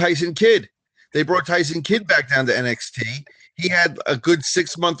 Also, Tyson Kidd. They brought Tyson Kidd back down to NXT. He had a good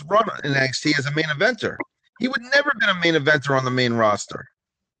 6-month run in NXT as a main eventer. He would never have been a main eventer on the main roster.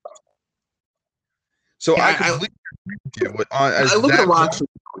 So I completely agree with you. I look at the roster.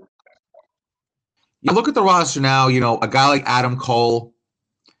 You look at the roster now, a guy like Adam Cole.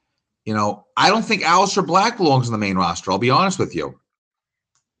 I don't think Aleister Black belongs on the main roster. I'll be honest with you.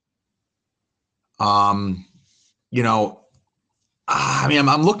 I'm looking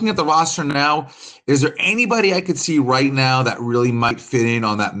at the roster now. Is there anybody I could see right now that really might fit in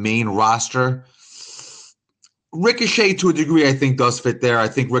on that main roster? Ricochet, to a degree, I think does fit there. I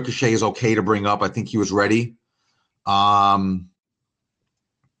think Ricochet is okay to bring up. I think he was ready. Velveteen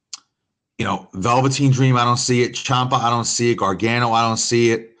Dream, I don't see it. Ciampa, I don't see it. Gargano, I don't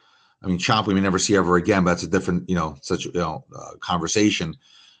see it. I mean, Ciampa we may never see ever again, but that's a different, conversation.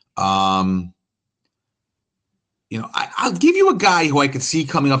 I'll give you a guy who I could see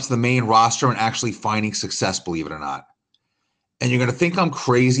coming up to the main roster and actually finding success, believe it or not. And you're going to think I'm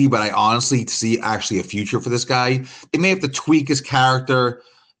crazy, but I honestly see actually a future for this guy. They may have to tweak his character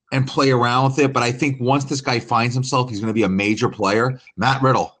and play around with it, but I think once this guy finds himself, he's going to be a major player. Matt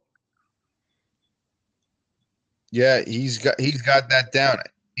Riddle. Yeah, he's got that down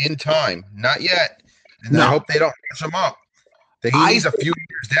in time. Not yet. And No. I hope they don't mess him up. He's a few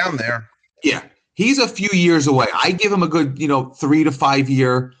years down there. Yeah, he's a few years away. I give him a good, 3 to 5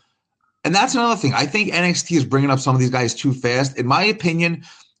 year. And that's another thing. I think NXT is bringing up some of these guys too fast. In my opinion,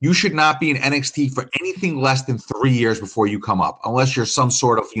 you should not be in NXT for anything less than 3 years before you come up, unless you're some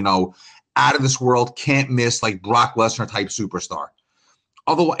sort of, out of this world, can't miss, like Brock Lesnar type superstar.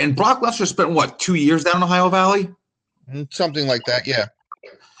 Although, and Brock Lesnar spent 2 years down in Ohio Valley? Something like that, yeah.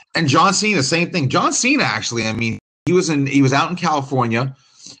 And John Cena, same thing. John Cena, actually, I mean, he was out in California,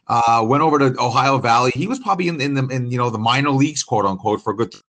 went over to Ohio Valley. He was probably in the minor leagues, quote unquote, for a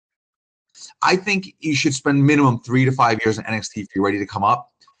good. I think you should spend minimum 3 to 5 years in NXT if you're ready to come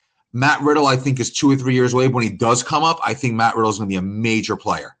up. Matt Riddle, I think, is 2 or 3 years away. When he does come up, I think Matt Riddle is going to be a major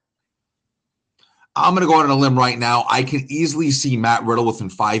player. I'm going to go out on a limb right now. I can easily see Matt Riddle within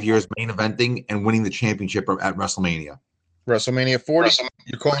 5 years main eventing and winning the championship at WrestleMania. WrestleMania 40?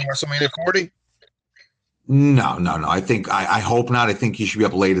 You're calling WrestleMania 40? No. I hope not. I think he should be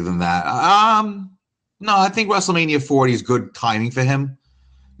up later than that. No, I think WrestleMania 40 is good timing for him.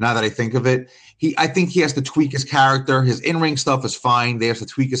 Now that I think of it, I think he has to tweak his character. His in-ring stuff is fine. They have to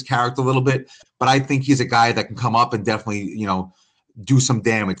tweak his character a little bit, but I think he's a guy that can come up and definitely, do some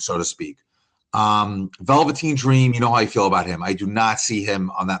damage, so to speak. Velveteen Dream, you know how I feel about him. I do not see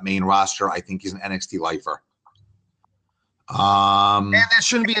him on that main roster. I think he's an NXT lifer. Um, And there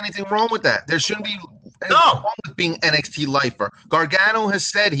shouldn't be anything wrong with that. There shouldn't be anything no, wrong with being NXT lifer. Gargano has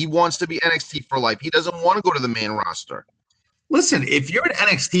said he wants to be NXT for life. He doesn't want to go to the main roster. listen, if you're in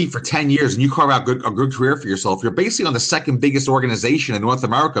NXT for 10 years and you carve out a good career for yourself, you're basically on the second biggest organization in North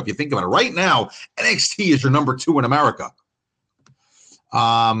America. If you think about it right now, NXT is your number 2 in America.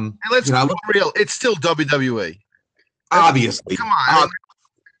 And let's You know, be real. It's still WWE. obviously. Come on.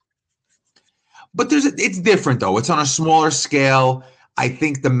 But it's different though. It's on a smaller scale. I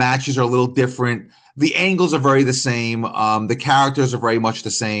think the matches are a little different. The angles are very the same. The characters are very much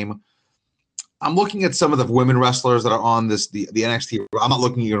the same. I'm looking at some of the women wrestlers that are on the NXT. I'm not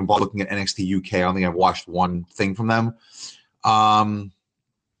looking even looking at NXT UK. I don't think I've watched one thing from them.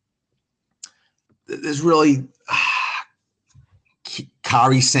 There's really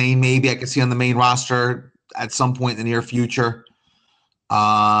Kairi Sane, maybe I could see on the main roster at some point in the near future.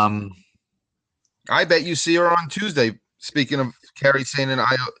 I bet you see her on Tuesday. Speaking of Kairi Sane and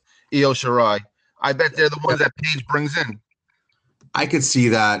Io Shirai, I bet they're the ones that Paige brings in. I could see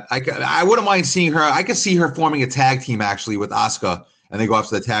that. I wouldn't mind seeing her. I could see her forming a tag team actually with Asuka, and they go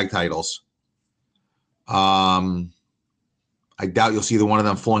after the tag titles. I doubt you'll see the one of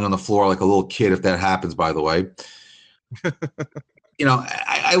them falling on the floor like a little kid if that happens. By the way, you know,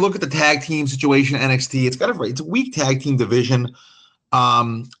 I look at the tag team situation at NXT. It's a weak tag team division.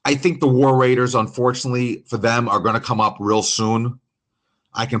 I think the War Raiders, unfortunately for them, are going to come up real soon.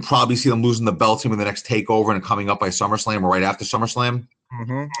 I can probably see them losing the belt team in the next takeover and coming up by SummerSlam or right after SummerSlam.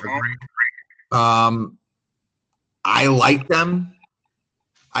 Agreed. I like them.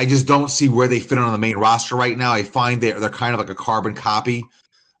 I just don't see where they fit on the main roster right now. I find they're kind of like a carbon copy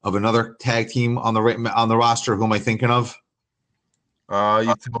of another tag team on the roster. Who am I thinking of? You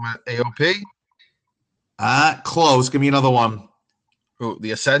talking about AOP? Close. Give me another one. Who?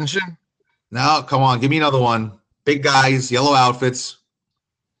 The Ascension? No, come on. Give me another one. Big guys, yellow outfits.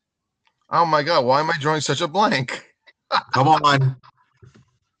 Oh my God! Why am I drawing such a blank? Come on.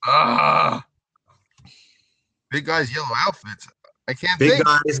 Big guys, yellow outfits. I can't Big think.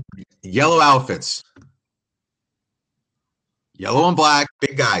 guys, yellow outfits. Yellow and black,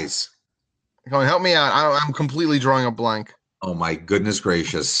 big guys. Come on, help me out. I'm completely drawing a blank. Oh my goodness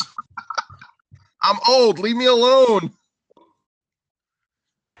gracious. I'm old. Leave me alone.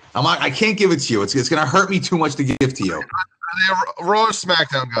 I can't give it to you. It's going to hurt me too much to give to you. Are they Raw or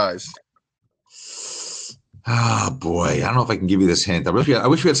SmackDown guys? Oh boy, I don't know if I can give you this hint. I wish we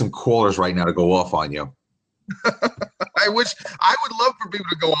had some callers right now to go off on you. I would love for people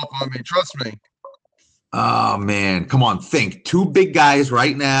to go off on me. Trust me. Oh man, come on, think. 2 big guys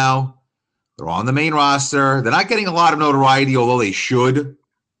right now. They're on the main roster. They're not getting a lot of notoriety, although they should.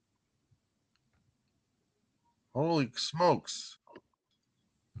 Holy smokes!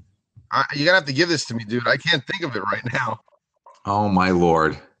 You're gonna have to give this to me, dude. I can't think of it right now. Oh my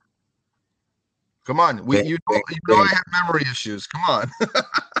lord. Come on, you know I have memory issues. Come on.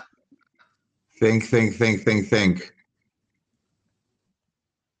 Think. Okay,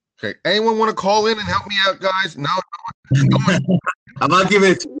 anyone want to call in and help me out, guys? No. I'm not giving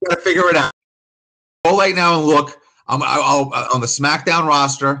it to you. You gotta figure it out. Go right now and look. I'll on the SmackDown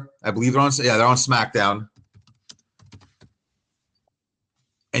roster. I believe they're on SmackDown.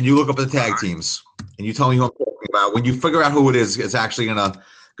 And you look up at the tag teams and you tell me who I'm talking about. When you figure out who it is, it's actually gonna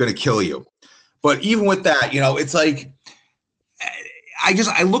kill you. But even with that, you know, it's like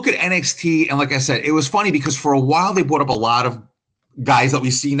I look at NXT and like I said, it was funny because for a while they brought up a lot of guys that we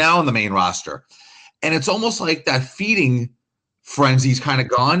see now in the main roster. And it's almost like that feeding frenzy's kind of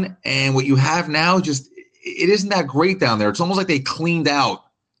gone. And what you have now, just it isn't that great down there. It's almost like they cleaned out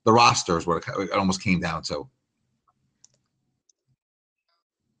the roster is what it almost came down to.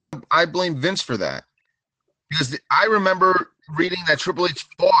 I blame Vince for that. Because I remember reading that Triple H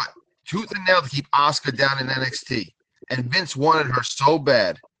fought tooth and nail to keep Asuka down in NXT. And Vince wanted her so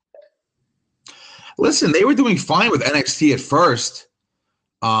bad. Listen, they were doing fine with NXT at first.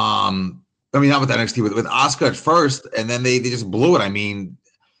 I mean, not with NXT, with Asuka at first, and then they just blew it. I mean,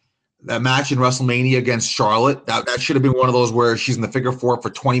 that match in WrestleMania against Charlotte, that should have been one of those where she's in the figure 4 for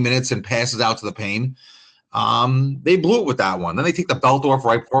 20 minutes and passes out to the pain. They blew it with that one. Then they take the belt off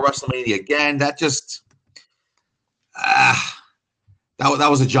right before WrestleMania again. That just that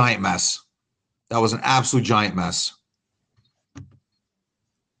was a giant mess. That was an absolute giant mess.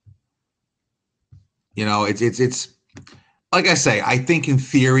 You know, it's like I say, I think in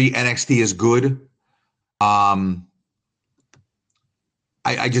theory NXT is good. I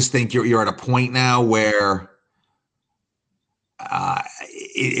just think you're at a point now where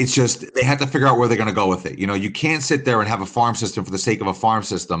it's just they have to figure out where they're going to go with it. You know, you can't sit there and have a farm system for the sake of a farm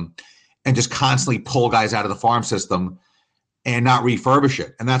system and just constantly pull guys out of the farm system and not refurbish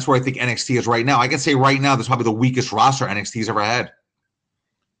it. And that's where I think NXT is right now. I can say right now, that's probably the weakest roster NXT's ever had.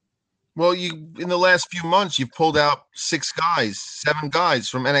 Well, in the last few months, you've pulled out 6 guys, 7 guys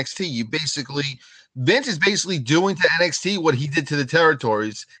from NXT. Vince is basically doing to NXT what he did to the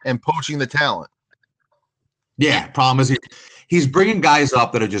territories and poaching the talent. Yeah, problem is he's bringing guys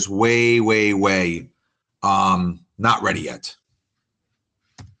up that are just way, way, way not ready yet.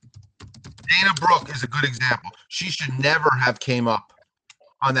 Dana Brooke is a good example. She should never have came up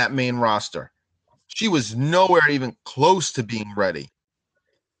on that main roster. She was nowhere even close to being ready.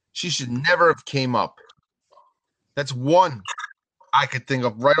 She should never have came up. That's one I could think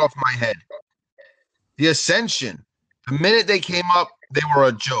of right off my head. The Ascension, the minute they came up, they were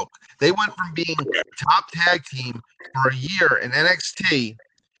a joke. They went from being top tag team for a year in NXT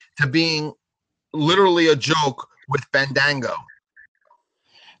to being literally a joke with Fandango.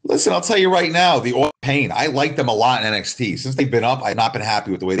 Listen, I'll tell you right now, the All Pain, I like them a lot in NXT. Since they've been up, I've not been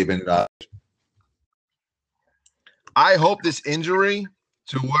happy with the way they've been. I hope this injury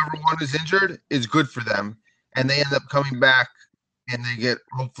to whoever one is injured is good for them, and they end up coming back and they get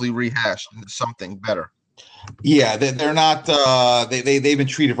hopefully rehashed into something better. Yeah, they're not. They've been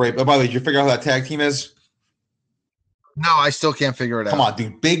treated very. By the way, did you figure out who that tag team is? No, I still can't figure it out. Come on,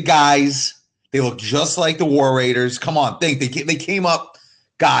 dude. Big guys. They look just like the War Raiders. Come on, think they came up.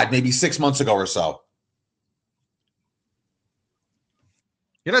 God, maybe 6 months ago or so.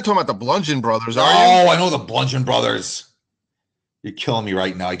 You're not talking about the Bludgeon Brothers, are you? Oh, I know the Bludgeon Brothers. You're killing me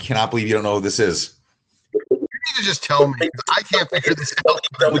right now. I cannot believe you don't know who this is. You need to just tell me. I can't figure this out.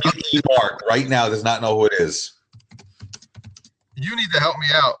 Mark right now does not know who it is. You need to help me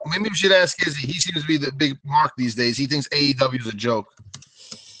out. Maybe we should ask Izzy. He seems to be the big mark these days. He thinks AEW is a joke.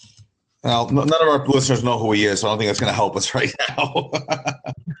 Well, none of our listeners know who he is, so I don't think that's going to help us right now. All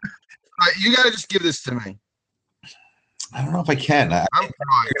right, you got to just give this to me. I don't know if I can. I'm going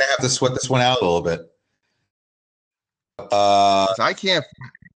to have to sweat this one out a little bit. I can't.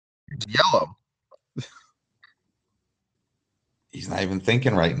 It's yellow. He's not even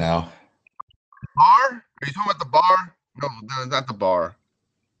thinking right now. Bar? Are you talking about the bar? No, not the bar.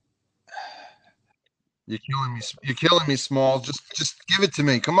 You're killing me. You're killing me, Small. Just give it to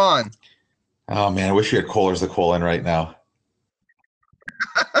me. Come on. Oh man, I wish we had callers to call in right now.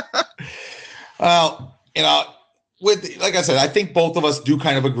 Well, like I said, I think both of us do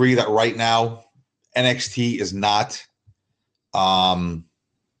kind of agree that right now NXT is not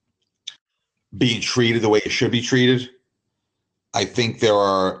being treated the way it should be treated. I think there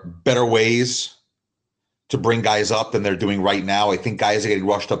are better ways to bring guys up than they're doing right now. I think guys are getting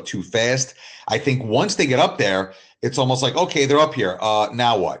rushed up too fast. I think once they get up there, it's almost like, okay, they're up here.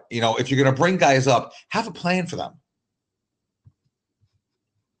 Now what? If you're going to bring guys up, have a plan for them.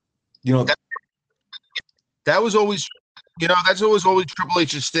 That was always, that's always Triple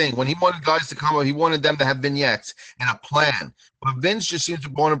H's thing. When he wanted guys to come up, he wanted them to have vignettes and a plan. But Vince just seems to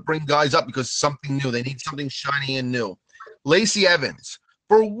want to bring guys up because something new. They need something shiny and new. Lacey Evans,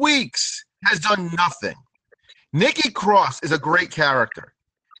 for weeks, has done nothing. Nikki Cross is a great character,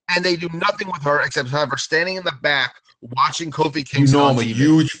 and they do nothing with her except have her standing in the back watching Kofi Kingston. I'm a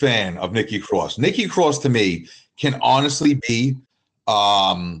huge fan of Nikki Cross. Nikki Cross, to me, can honestly be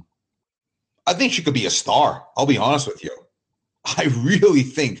I think she could be a star. I'll be honest with you. I really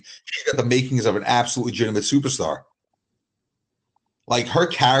think she's got the makings of an absolute legitimate superstar. Like, her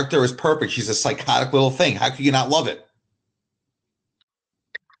character is perfect. She's a psychotic little thing. How could you not love it?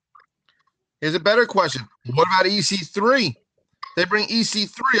 Here's a better question. What about EC3? They bring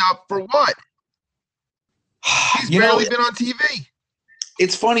EC3 up for what? He's barely been on TV.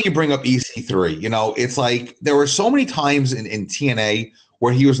 It's funny you bring up EC3. It's like there were so many times in TNA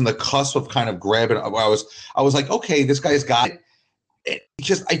where he was in the cusp of kind of grabbing. I was like, okay, this guy's got it.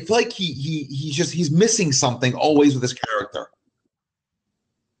 I feel like he's missing something always with his character.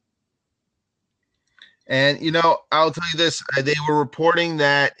 And I'll tell you this: they were reporting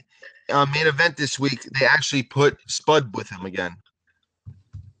that main event this week, they actually put Spud with him again.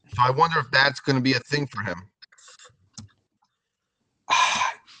 So I wonder if that's going to be a thing for him.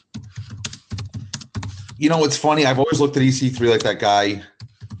 It's funny. I've always looked at EC3 like that guy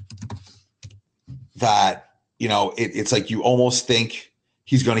that, it's like you almost think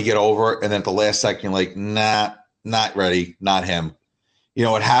he's going to get over, and then at the last second, you're like, nah, not ready, not him.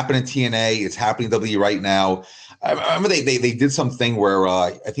 It happened in TNA. It's happening in WWE right now. I remember they did something where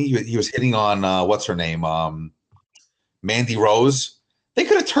I think he was hitting on what's her name, Mandy Rose. They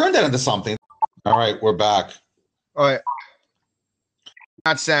could have turned that into something. All right, we're back. All right,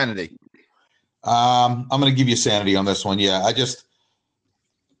 not sanity. I'm going to give you sanity on this one. Yeah,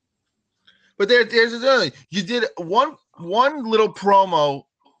 But there's another. You did one one little promo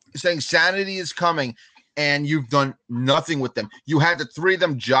saying Sanity is coming, and you've done nothing with them. You had the three of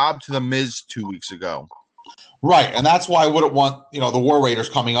them job to the Miz 2 weeks ago. Right, and that's why I wouldn't want, the War Raiders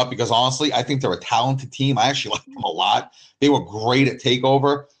coming up, because honestly, I think they're a talented team. I actually like them a lot. They were great at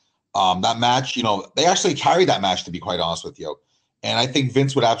TakeOver. That match, they actually carried that match, to be quite honest with you. And I think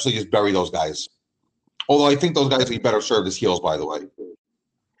Vince would absolutely just bury those guys. Although I think those guys would be better served as heels, by the way.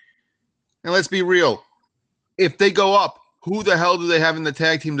 And let's be real. If they go up, who the hell do they have in the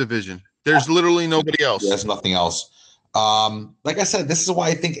tag team division? There's literally nobody else. There's nothing else. Like I said, this is why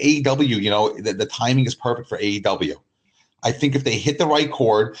I think AEW, the timing is perfect for AEW. I think if they hit the right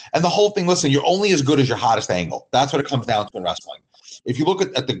chord, and the whole thing, listen, you're only as good as your hottest angle. That's what it comes down to in wrestling. If you look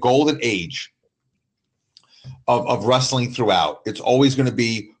at the golden age of wrestling throughout, it's always going to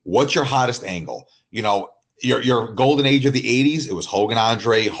be, what's your hottest angle? Your golden age of the 80s, it was Hogan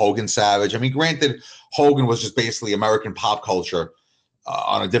Andre, Hogan Savage. I mean, granted, Hogan was just basically American pop culture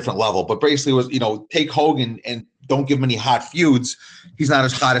on a different level, but basically was, take Hogan and don't give him any hot feuds. He's not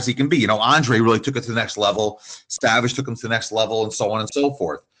as hot as he can be. Andre really took it to the next level. Savage took him to the next level, and so on and so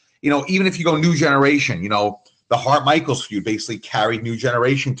forth. Even if you go New Generation, the Hart-Michaels feud basically carried New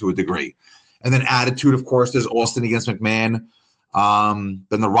Generation to a degree. And then Attitude, of course, there's Austin against McMahon.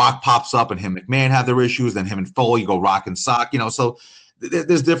 Then The Rock pops up and him and McMahon have their issues. Then him and Foley go Rock and Sock. So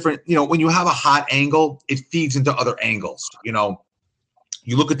there's different, when you have a hot angle, it feeds into other angles.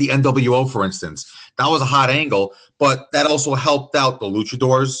 You look at the NWO, for instance. That was a hot angle, but that also helped out the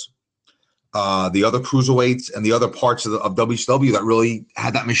Luchadors, the other cruiserweights, and the other parts of WCW that really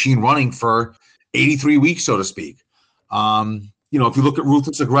had that machine running for 83 weeks, so to speak. If you look at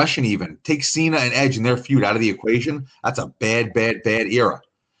Ruthless Aggression, even take Cena and Edge and their feud out of the equation, that's a bad era.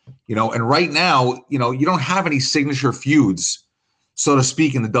 And right now, you don't have any signature feuds, so to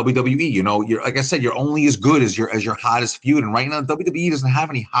speak, in the WWE. You're, like I said, you're only as good as your hottest feud. And right now, WWE doesn't have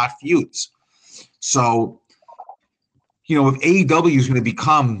any hot feuds. So, if AEW is going to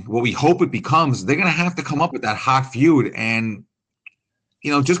become what we hope it becomes, they're going to have to come up with that hot feud. And,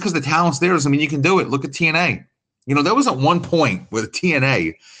 just because the talent's there doesn't mean you can do it. Look at TNA. There was at one point where the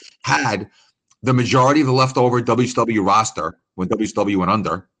TNA had the majority of the leftover WCW roster when WCW went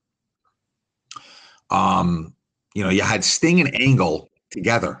under. You had Sting and Angle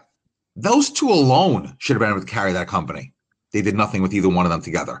together. Those two alone should have been able to carry that company. They did nothing with either one of them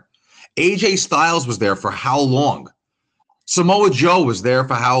together. AJ Styles was there for how long? Samoa Joe was there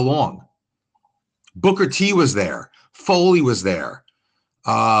for how long? Booker T was there. Foley was there.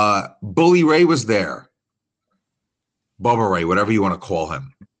 Bully Ray was there. Bubba Ray, whatever you want to call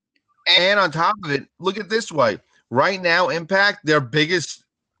him. And on top of it, look at this way. Right now, Impact, their biggest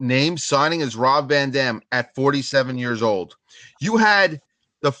name signing is Rob Van Dam at 47 years old. You had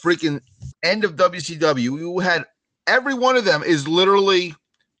the freaking end of WCW. You had every one of them is literally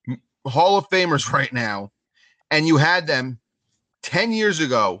Hall of Famers right now. And you had them 10 years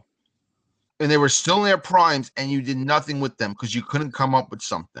ago, and they were still in their primes, and you did nothing with them because you couldn't come up with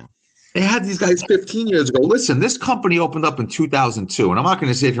something. They had these guys 15 years ago. Listen, this company opened up in 2002, and I'm not going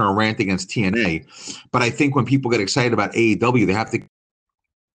to sit here and rant against TNA, but I think when people get excited about AEW, they have to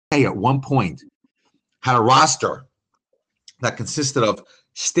at one point had a roster that consisted of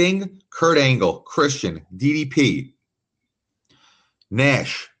Sting, Kurt Angle, Christian, DDP,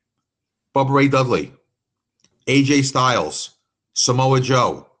 Nash, Bubba Ray Dudley, AJ Styles, Samoa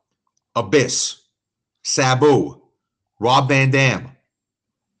Joe, Abyss, Sabu, Rob Van Dam,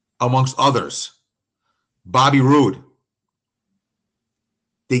 amongst others, Bobby Roode.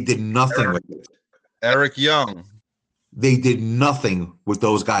 They did nothing with it. Eric Young. They did nothing with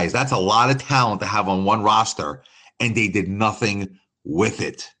those guys. That's a lot of talent to have on one roster, and they did nothing with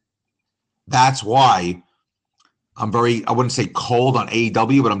it. That's why I'm I wouldn't say cold on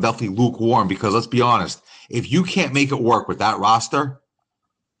AEW, but I'm definitely lukewarm, because let's be honest, if you can't make it work with that roster,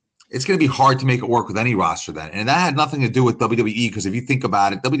 it's going to be hard to make it work with any roster then. And that had nothing to do with WWE, because if you think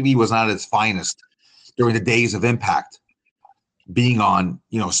about it, WWE was not at its finest during the days of Impact being on,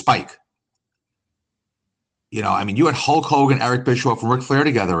 Spike. You had Hulk Hogan, Eric Bischoff, and Ric Flair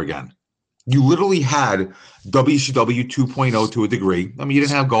together again. You literally had WCW 2.0 to a degree. You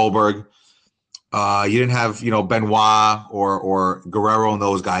didn't have Goldberg. You didn't have, Benoit or Guerrero and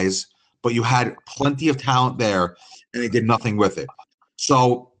those guys, but you had plenty of talent there, and they did nothing with it.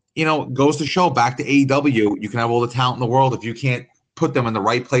 So, goes to show, back to AEW, you can have all the talent in the world. If you can't put them in the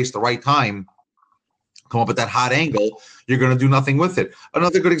right place, the right time, come up with that hot angle, you're going to do nothing with it.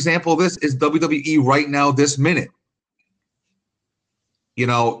 Another good example of this is WWE right now, this minute.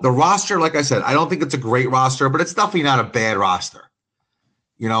 The roster, like I said, I don't think it's a great roster, but it's definitely not a bad roster.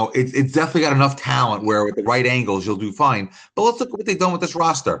 You know, it's definitely got enough talent where with the right angles you'll do fine. But let's look at what they've done with this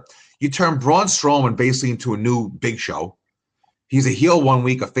roster. You turn Braun Strowman basically into a new Big Show. He's a heel one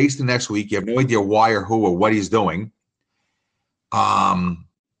week, a face the next week. You have no idea why or who or what he's doing.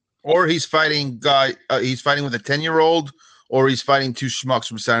 Or he's fighting he's fighting with a 10-year-old, or he's fighting two schmucks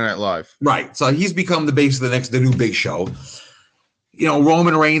from Saturday Night Live. Right. So he's become the base of the new Big Show. You know,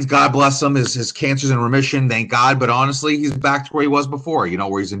 Roman Reigns, God bless him, his cancer's in remission, thank God. But honestly, he's back to where he was before, you know,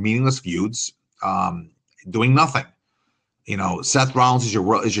 where he's in meaningless feuds, doing nothing. You know, Seth Rollins is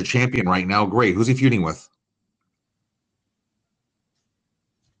your champion right now. Great. Who's he feuding with?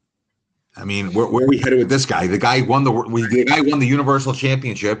 I mean, where are we headed with this guy? The guy won the Universal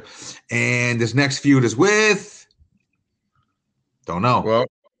Championship, and this next feud is with. Don't know. Well,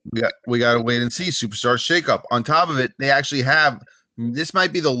 we got to wait and see. Superstar shakeup. On top of it, they actually have. This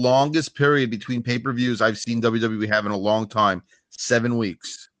might be the longest period between pay-per-views I've seen WWE have in a long time. 7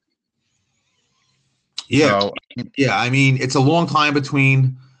 weeks. Yeah, so, yeah. I mean, it's a long time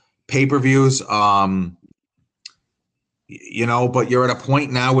between pay-per-views. You know, but you're at a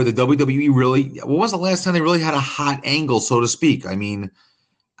point now where the WWE really. When was the last time they really had a hot angle, so to speak? I mean,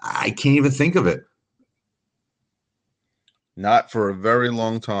 I can't even think of it. Not for a very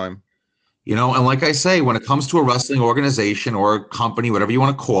long time. You know, and like I say, when it comes to a wrestling organization or a company, whatever you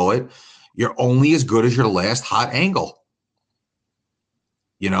want to call it, you're only as good as your last hot angle.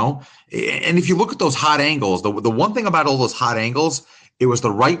 You know, and if you look at those hot angles, the one thing about all those hot angles, it was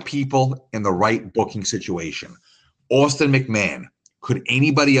the right people in the right booking situation. Austin McMahon. Could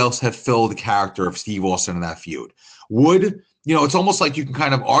anybody else have filled the character of Steve Austin in that feud? Would, you know, it's almost like you can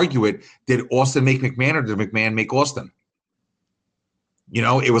kind of argue it. Did Austin make McMahon or did McMahon make Austin? You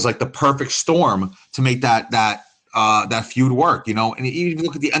know, it was like the perfect storm to make that feud work, you know. And even if you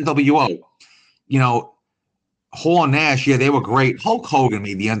look at the NWO, you know, Hall and Nash, yeah, they were great. Hulk Hogan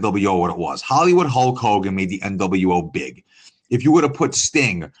made the NWO what it was. Hollywood Hulk Hogan made the NWO big. If you would have put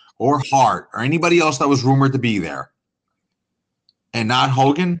Sting or Hart or anybody else that was rumored to be there and not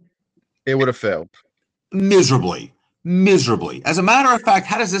Hogan, it would have failed. Miserably. As a matter of fact,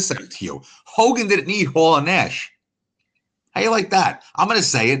 how does this sound to you? Hogan didn't need Hall and Nash. How you like that? I'm going to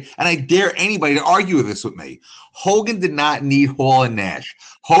say it, and I dare anybody to argue this with me. Hogan did not need Hall and Nash.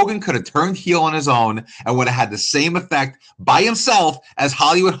 Hogan could have turned heel on his own and would have had the same effect by himself as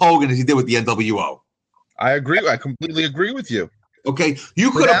Hollywood Hogan as he did with the NWO. I agree. I completely agree with you. Okay,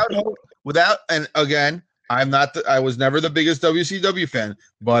 you could without, and again, I was never the biggest WCW fan,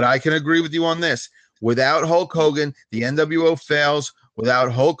 but I can agree with you on this. Without Hulk Hogan, the NWO fails.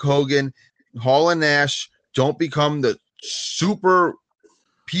 Without Hulk Hogan, Hall and Nash don't become the super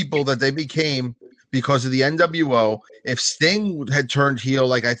people that they became because of the NWO. If Sting had turned heel,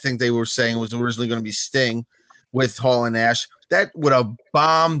 like I think they were saying was originally going to be Sting with Hall and Nash, that would have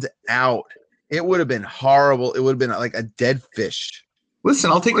bombed out. It would have been horrible. It would have been like a dead fish. Listen,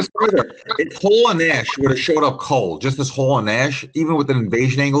 I'll take this further. If Hall and Nash would have showed up cold, just as Hall and Nash, even with an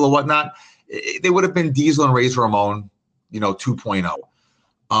invasion angle or whatnot, they would have been Diesel and Razor Ramon, you know, 2.0.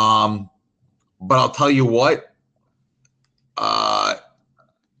 But I'll tell you what,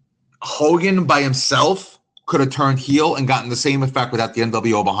 Hogan by himself could have turned heel and gotten the same effect without the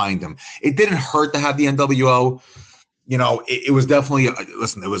NWO behind him. It didn't hurt to have the NWO. You know, it was definitely,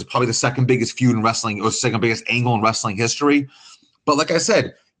 listen, it was probably the second biggest feud in wrestling. It was the second biggest angle in wrestling history. But like I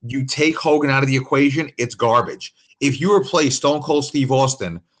said, you take Hogan out of the equation, it's garbage. If you replace Stone Cold Steve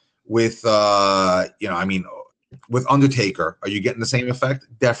Austin with, with Undertaker, are you getting the same effect?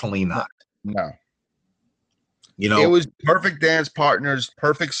 Definitely not. No. You know, it was perfect dance partners,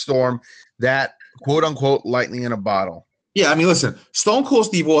 perfect storm, that quote unquote lightning in a bottle. Yeah, I mean, listen, Stone Cold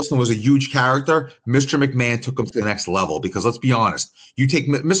Steve Austin was a huge character. Mr. McMahon took him to the next level because let's be honest, you take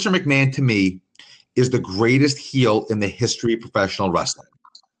Mr. McMahon, to me, is the greatest heel in the history of professional wrestling,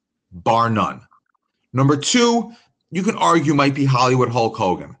 bar none. Number two, you can argue might be Hollywood Hulk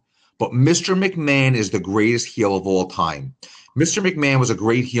Hogan, but Mr. McMahon is the greatest heel of all time. Mr. McMahon was a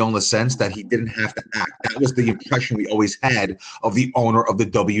great heel in the sense that he didn't have to act. That was the impression we always had of the owner of the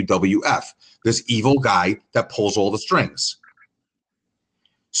WWF, this evil guy that pulls all the strings.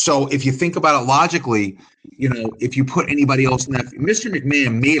 So if you think about it logically, you know, if you put anybody else in that, Mr.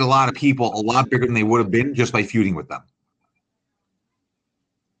 McMahon made a lot of people a lot bigger than they would have been just by feuding with them.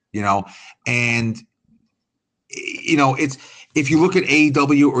 You know, and, you know, it's, if you look at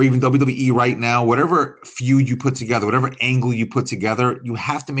AEW or even WWE right now, whatever feud you put together, whatever angle you put together, you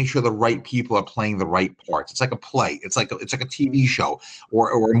have to make sure the right people are playing the right parts. It's like a play. It's like a TV show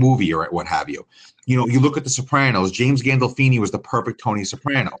or a movie or what have you. You know, you look at The Sopranos. James Gandolfini was the perfect Tony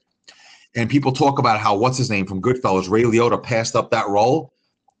Soprano. And people talk about how, what's his name from Goodfellas, Ray Liotta passed up that role.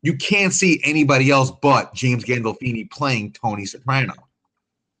 You can't see anybody else but James Gandolfini playing Tony Soprano.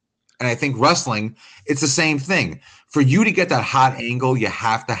 And I think wrestling, it's the same thing. For you to get that hot angle, you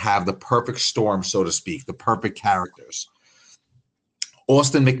have to have the perfect storm, so to speak, the perfect characters.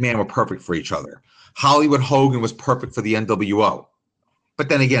 Austin McMahon were perfect for each other. Hollywood Hogan was perfect for the NWO. But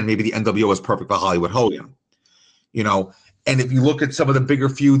then again, maybe the NWO was perfect for Hollywood Hogan. You know, and if you look at some of the bigger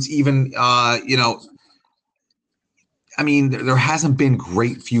feuds, even, you know, I mean, there hasn't been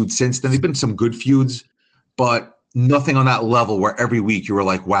great feuds since then. There've been some good feuds, but nothing on that level where every week you were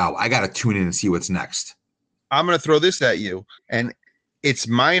like, wow, I got to tune in and see what's next. I'm going to throw this at you, and it's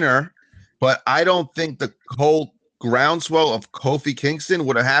minor, but I don't think the whole groundswell of Kofi Kingston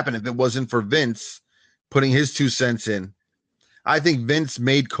would have happened if it wasn't for Vince putting his 2 cents in. I think Vince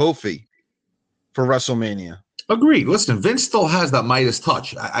made Kofi for WrestleMania. Agreed. Listen, Vince still has that Midas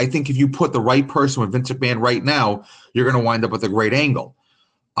touch. I think if you put the right person with Vince McMahon right now, you're going to wind up with a great angle.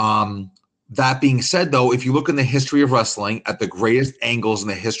 That being said, though, if you look in the history of wrestling at the greatest angles in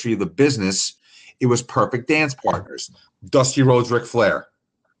the history of the business, it was perfect dance partners. Dusty Rhodes, Ric Flair,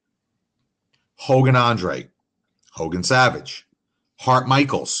 Hogan Andre, Hogan Savage, Hart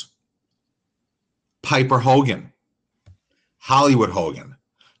Michaels, Piper Hogan, Hollywood Hogan,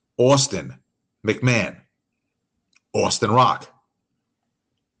 Austin McMahon, Austin Rock.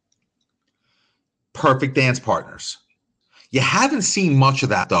 Perfect dance partners. You haven't seen much of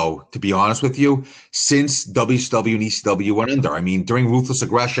that, though, to be honest with you, since WCW and ECW went under. I mean, during Ruthless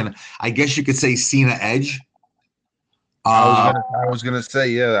Aggression, I guess you could say Cena Edge. I was gonna say,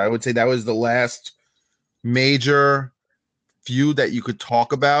 yeah, I would say that was the last major feud that you could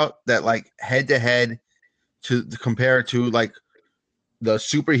talk about that, like, head to head to compare to like the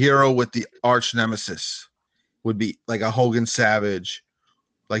superhero with the arch nemesis would be like a Hogan Savage,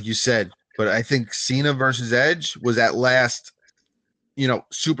 like you said. But I think Cena versus Edge was at last, you know,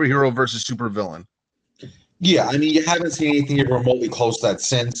 superhero versus supervillain. Yeah, I mean, you haven't seen anything even remotely close to that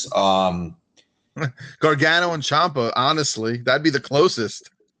since. Gargano and Ciampa, honestly, that'd be the closest.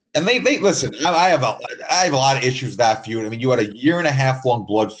 And they listen. I have a lot of issues with that feud. I mean, you had a 1.5 year long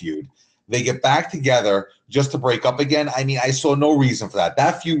blood feud. They get back together just to break up again. I mean, I saw no reason for that.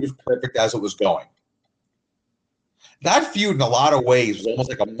 That feud was perfect as it was going. That feud, in a lot of ways, was almost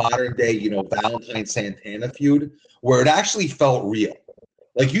like a modern day, you know, Valentine Santana feud, where it actually felt real.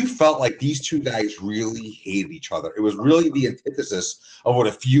 Like you felt like these two guys really hated each other. It was really the antithesis of what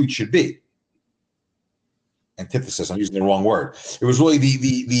a feud should be. Antithesis. I'm using the wrong word. It was really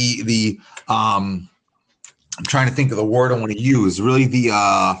the I'm trying to think of the word I want to use. Really the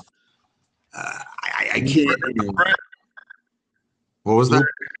I can't. What was that?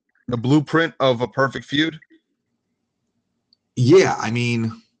 The blueprint of a perfect feud. Yeah, I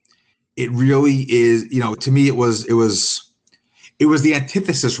mean, it really is. You know, to me, it was the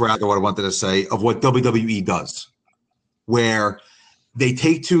antithesis, rather, what I wanted to say, of what WWE does, where they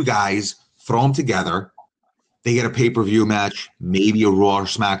take two guys, throw them together, they get a pay-per-view match, maybe a Raw or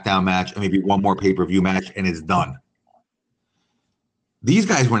SmackDown match, and maybe one more pay-per-view match, and it's done. These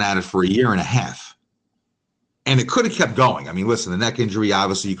guys went at it for 1.5 years, and it could have kept going. I mean, listen, the neck injury,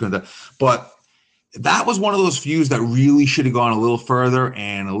 obviously, you couldn't have, but that was one of those feuds that really should have gone a little further,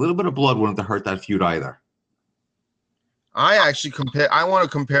 and a little bit of blood wouldn't have hurt that feud either. I want to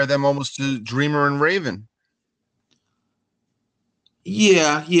compare them almost to Dreamer and Raven.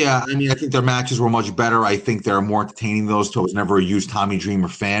 Yeah. I mean, I think their matches were much better. I think they're more entertaining, those two. I was never a huge Tommy Dreamer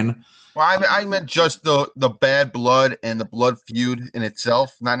fan. Well, I meant just the bad blood and the blood feud in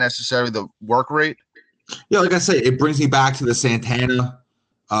itself, not necessarily the work rate. Yeah, like I say, it brings me back to the Santana,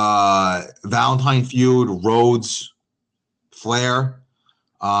 Valentine feud, Rhodes, Flair.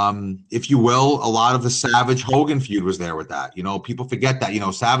 If you will, a lot of the Savage Hogan feud was there with that. You know, people forget that, you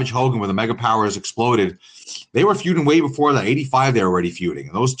know, Savage Hogan, when the Mega Powers exploded, they were feuding way before that. 85, they were already feuding.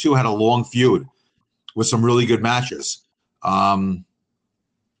 And those two had a long feud with some really good matches.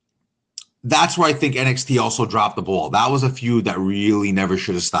 That's where I think NXT also dropped the ball. That was a feud that really never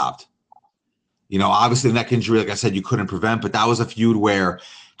should have stopped. You know, obviously the neck injury, like I said, you couldn't prevent, but that was a feud where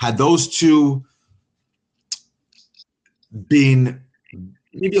had those two been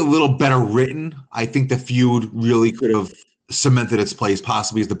maybe a little better written, I think the feud really could have cemented its place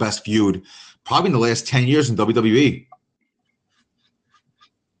possibly as the best feud probably in the last 10 years in WWE.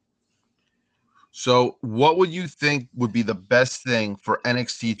 So what would you think would be the best thing for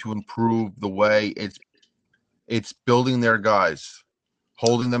NXT to improve the way it's building their guys?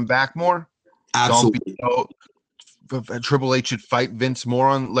 Holding them back more? Absolutely. Triple H should fight Vince more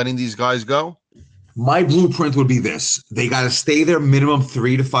on letting these guys go? My blueprint would be this. They got to stay there minimum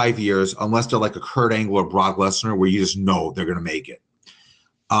 3 to 5 years, unless they're like a Kurt Angle or Brock Lesnar, where you just know they're going to make it.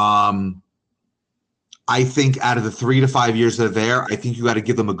 I think out of the 3 to 5 years they're there, I think you got to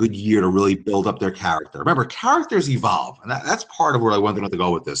give them a good year to really build up their character. Remember, characters evolve, and that's part of where I wanted to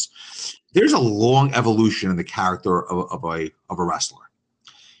go with this. There's a long evolution in the character of a wrestler,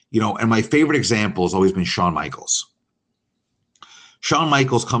 and my favorite example has always been Shawn Michaels. Shawn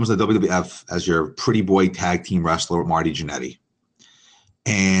Michaels comes to the WWF as your pretty boy tag team wrestler with Marty Jannetty,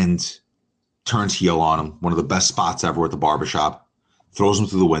 and turns heel on him. One of the best spots ever at the barbershop. Throws him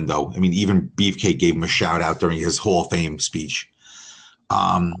through the window. I mean, even Beefcake gave him a shout out during his Hall of Fame speech.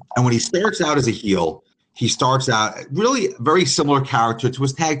 And when he starts out as a heel, he starts out really very similar character to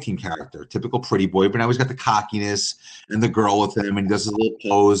his tag team character, typical pretty boy, but now he's got the cockiness and the girl with him, and he does his little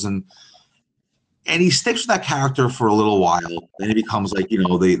pose, and he sticks with that character for a little while. Then he becomes like,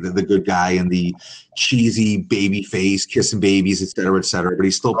 the good guy and the cheesy baby face, kissing babies, et cetera, et cetera. But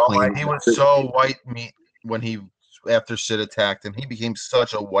he's still playing. He was so white meat when he after Sid attacked him. He became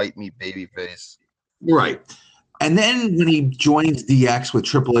such a white meat baby face. Right. And then when he joins DX with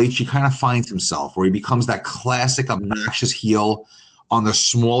Triple H, he kind of finds himself where he becomes that classic obnoxious heel on the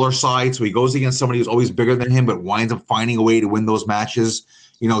smaller side. So he goes against somebody who's always bigger than him, but winds up finding a way to win those matches.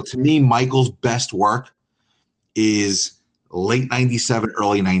 To me, Michael's best work is late 97,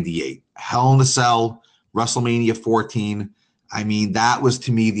 early 98. Hell in a Cell, WrestleMania 14. I mean, that was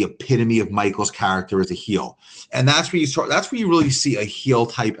to me the epitome of Michael's character as a heel, and that's where you really see a heel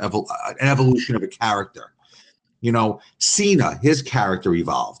type an evolution of a character. Cena, his character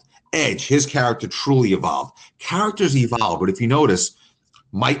evolved. Edge, his character truly evolved. Characters evolve, but if you notice,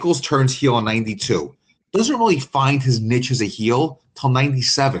 Michaels turns heel in 92. Doesn't really find his niche as a heel till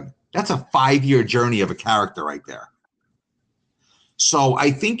 97. That's a 5-year journey of a character right there. So I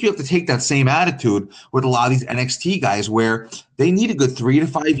think you have to take that same attitude with a lot of these NXT guys where they need a good 3 to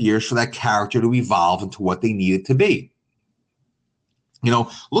 5 years for that character to evolve into what they need it to be.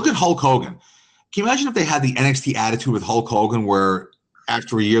 Look at Hulk Hogan. Can you imagine if they had the NXT attitude with Hulk Hogan where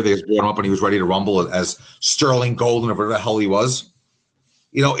after a year they just brought him up and he was ready to rumble as Sterling Golden or whatever the hell he was?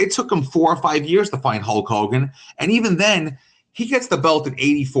 It took him 4 or 5 years to find Hulk Hogan. And even then, he gets the belt at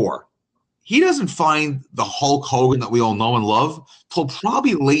 84. He doesn't find the Hulk Hogan that we all know and love till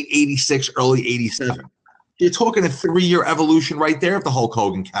probably late 86, early 87. You're talking a 3-year evolution right there of the Hulk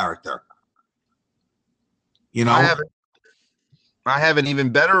Hogan character. I have an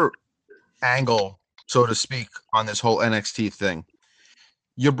even better angle, so to speak, on this whole NXT thing.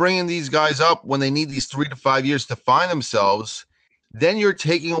 You're bringing these guys up when they need these 3 to 5 years to find themselves. Then you're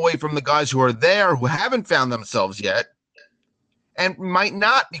taking away from the guys who are there who haven't found themselves yet and might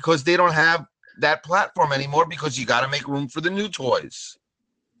not because they don't have that platform anymore because you got to make room for the new toys.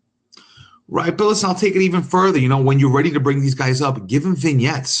 Right, but listen, I'll take it even further. When you're ready to bring these guys up, give them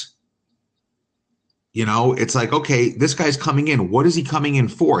vignettes. It's like, okay, this guy's coming in. What is he coming in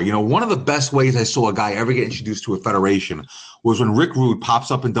for? One of the best ways I saw a guy ever get introduced to a federation was when Rick Rude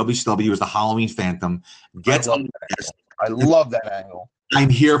pops up in WCW as the Halloween Phantom, gets on the desk. I love that angle. I'm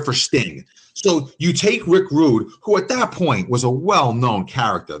here for Sting. So you take Rick Rude, who at that point was a well-known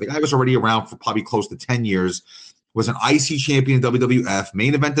character. The guy was already around for probably close to 10 years, was an IC champion in WWF,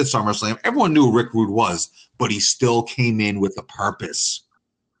 main event at SummerSlam. Everyone knew who Rick Rude was, but he still came in with a purpose.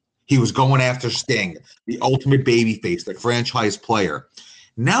 He was going after Sting, the ultimate babyface, the franchise player.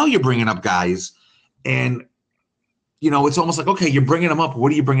 Now you're bringing up guys, and, it's almost like, okay, you're bringing them up.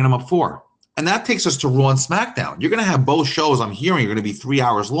 What are you bringing them up for? And that takes us to Raw and SmackDown. You're going to have both shows, I'm hearing, are going to be 3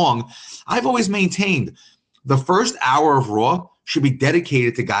 hours long. I've always maintained the first hour of Raw should be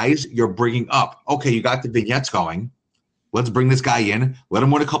dedicated to guys you're bringing up. Okay, you got the vignettes going. Let's bring this guy in. Let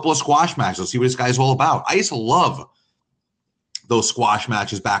him win a couple of squash matches. Let's see what this guy's all about. I used to love those squash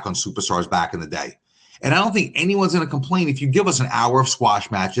matches back on Superstars back in the day. And I don't think anyone's going to complain if you give us an hour of squash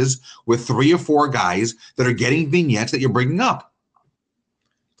matches with 3 or 4 guys that are getting vignettes that you're bringing up.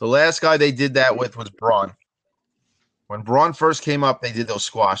 The last guy they did that with was Braun. When Braun first came up, they did those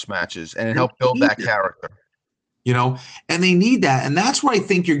squash matches, and it helped build that character. And they need that. And that's where I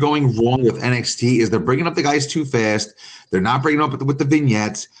think you're going wrong with NXT is they're bringing up the guys too fast. They're not bringing them up with the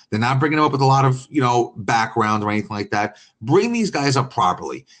vignettes. They're not bringing them up with a lot of, background or anything like that. Bring these guys up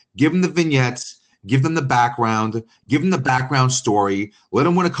properly. Give them the vignettes. Give them the background. Give them the background story. Let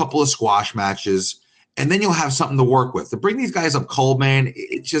them win a couple of squash matches. And then you'll have something to work with. To bring these guys up cold, man,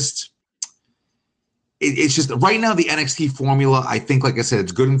 it's just right now the NXT formula, I think, like I said,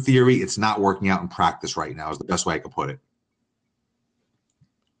 it's good in theory. It's not working out in practice right now is the best way I could put it.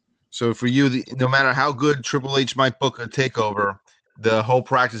 So for you, no matter how good Triple H might book a takeover, the whole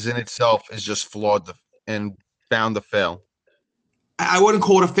practice in itself is just flawed and bound to fail. I wouldn't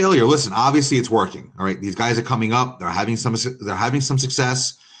call it a failure. Listen, obviously it's working. All right, these guys are coming up. They're having some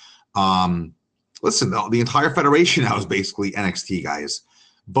success. Listen, the entire federation now is basically NXT guys.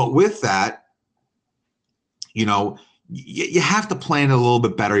 But with that, you know, you have to plan it a little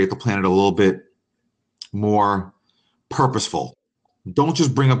bit better. You have to plan it a little bit more purposeful. Don't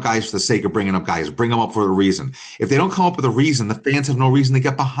just bring up guys for the sake of bringing up guys. Bring them up for a reason. If they don't come up with a reason, the fans have no reason to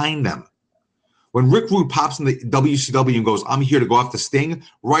get behind them. When Rick Rude pops in the WCW and goes, I'm here to go after Sting,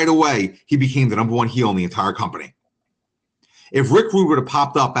 right away, he became the number one heel in the entire company. If Rick Rude would have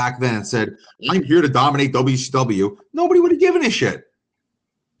popped up back then and said, I'm here to dominate WCW, nobody would have given a shit.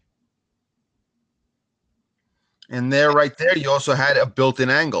 And there, right there, you also had a built-in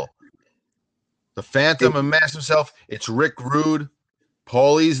angle. The Phantom unmasked himself. It's Rick Rude.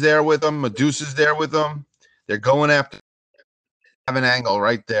 Paulie's there with him. Medusa's there with him. They're going after have an angle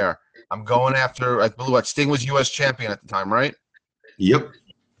right there. I'm going after, I believe what, Sting was U.S. champion at the time, right? Yep.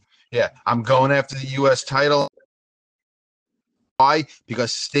 Yeah, I'm going after the U.S. title. Why?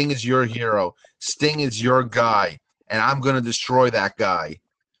 Because Sting is your hero. Sting is your guy. And I'm going to destroy that guy.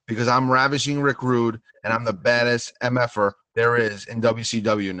 Because I'm ravishing Rick Rude, and I'm the baddest MFer there is in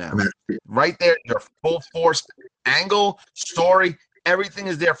WCW now. Right there, your full force angle, story, everything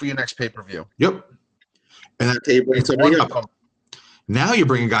is there for your next pay-per-view. Yep. And that tape brings somebody up. Now you're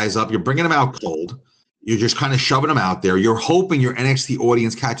bringing guys up. You're bringing them out cold. You're just kind of shoving them out there. You're hoping your NXT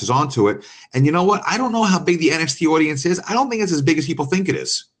audience catches on to it. And you know what? I don't know how big the NXT audience is. I don't think it's as big as people think it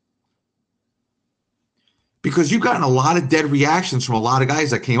is. Because you've gotten a lot of dead reactions from a lot of guys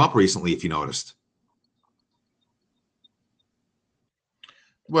that came up recently, if you noticed.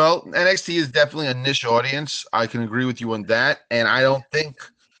 Well, NXT is definitely a niche audience. I can agree with you on that. And I don't think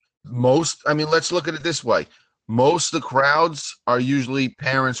let's look at it this way. Most of the crowds are usually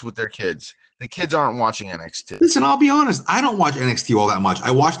parents with their kids. The kids aren't watching NXT. Listen, I'll be honest. I don't watch NXT all that much.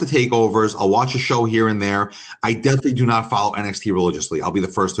 I watch the takeovers. I'll watch a show here and there. I definitely do not follow NXT religiously. I'll be the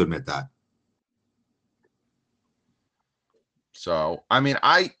first to admit that. So,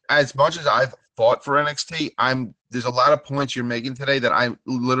 as much as I've fought for NXT, there's a lot of points you're making today that I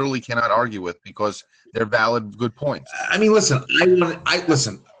literally cannot argue with because they're valid, good points. Listen,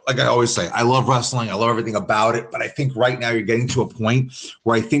 listen. Like I always say, I love wrestling. I love everything about it. But I think right now you're getting to a point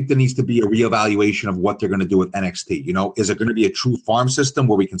where I think there needs to be a reevaluation of what they're going to do with NXT. You know, is it going to be a true farm system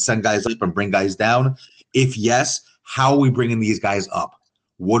where we can send guys up and bring guys down? If yes, how are we bringing these guys up?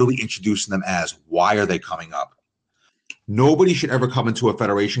 What are we introducing them as? Why are they coming up? Nobody should ever come into a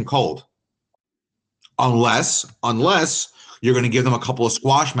federation cold. Unless you're going to give them a couple of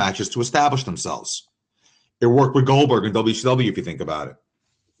squash matches to establish themselves. It worked with Goldberg and WCW if you think about it.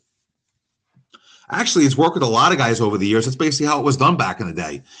 Actually, it's worked with a lot of guys over the years. That's basically how it was done back in the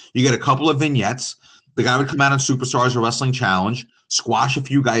day. You get a couple of vignettes. The guy would come out on Superstars or Wrestling Challenge, squash a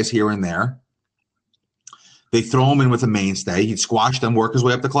few guys here and there. They throw him in with a mainstay. He'd squash them, work his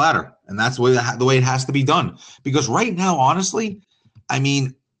way up the ladder. And that's the way it has to be done. Because right now, honestly,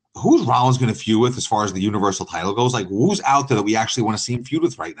 who's Rollins going to feud with as far as the Universal title goes? Like, who's out there that we actually want to see him feud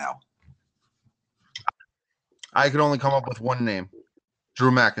with right now? I could only come up with one name,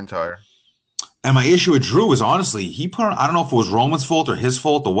 Drew McIntyre. And my issue with Drew is honestly, I don't know if it was Roman's fault or his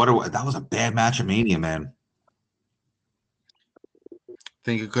fault or what. That was a bad match at Mania, man.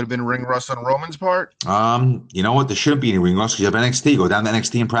 Think it could have been ring rust on Roman's part? You know what? There shouldn't be any ring rust because you have NXT. Go down to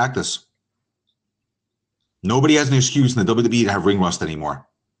NXT and practice. Nobody has an excuse in the WWE to have ring rust anymore.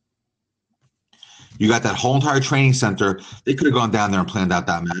 You got that whole entire training center. They could have gone down there and planned out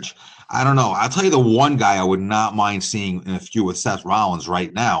that match. I don't know. I'll tell you the one guy I would not mind seeing in a feud with Seth Rollins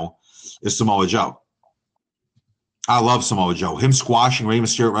right now is Samoa Joe. I love Samoa Joe. Him squashing Rey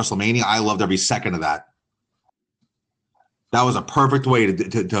Mysterio at WrestleMania, I loved every second of that. That was a perfect way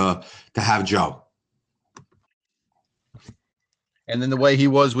to have Joe. And then the way he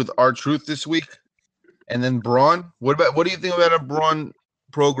was with R-Truth this week, and then Braun. What do you think about a Braun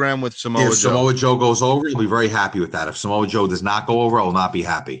program with Samoa Joe? If Samoa Joe goes over, I'll be very happy with that. If Samoa Joe does not go over, I will not be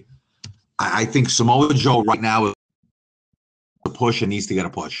happy. I think Samoa Joe right now is a push and needs to get a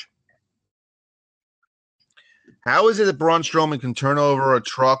push. How is it that Braun Strowman can turn over a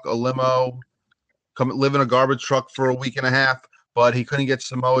truck, a limo, come live in a garbage truck for a week and a half, but he couldn't get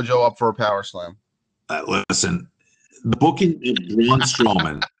Samoa Joe up for a power slam? Listen, the booking of Braun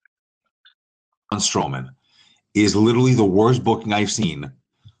Strowman is literally the worst booking I've seen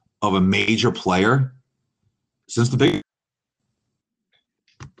of a major player since the big.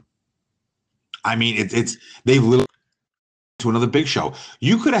 They've literally to another big show.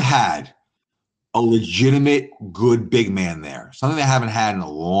 You could have had a legitimate good big man there, something they haven't had in a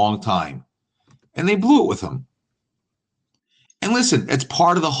long time, and they blew it with him. And listen, it's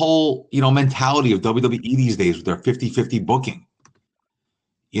part of the whole, mentality of WWE these days with their 50-50 booking.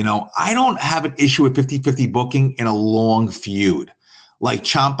 I don't have an issue with 50-50 booking in a long feud. Like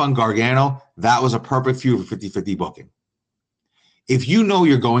Ciampa and Gargano, that was a perfect feud for 50-50 booking. If you know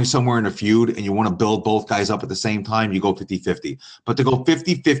you're going somewhere in a feud and you want to build both guys up at the same time, you go 50-50. But to go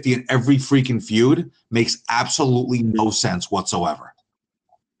 50-50 in every freaking feud makes absolutely no sense whatsoever.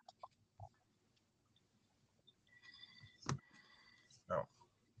 No.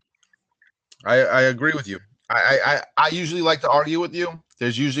 I agree with you. I usually like to argue with you.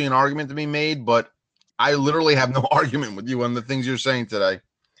 There's usually an argument to be made, but I literally have no argument with you on the things you're saying today.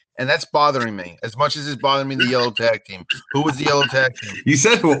 And that's bothering me as much as it's bothering me the yellow tag team. Who was the yellow tag team? You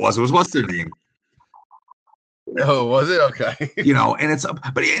said who it was. It was what's their name? Oh, was it? Okay. And it's,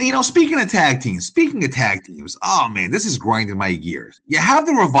 but speaking of tag teams, oh man, this is grinding my gears. You have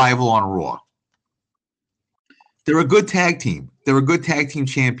the Revival on Raw. They're a good tag team. They're a good tag team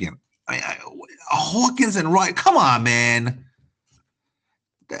champion. Hawkins and Wright. Come on, man.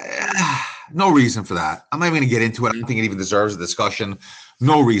 No reason for that. I'm not even going to get into it. I don't think it even deserves a discussion.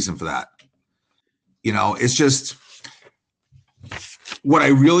 No reason for that. It's just what I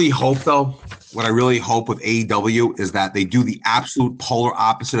really hope, though. What I really hope with AEW is that they do the absolute polar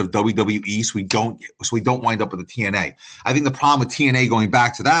opposite of WWE, so we don't wind up with the TNA. I think the problem with TNA, going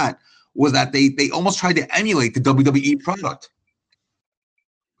back to that, was that they almost tried to emulate the WWE product.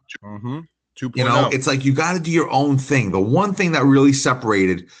 Mm-hmm. 2.0. It's like you got to do your own thing. The one thing that really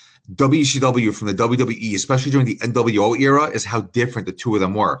separated WCW from the WWE, especially during the NWO era, is how different the two of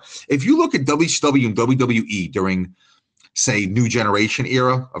them were. If you look at WCW and WWE during, say, New Generation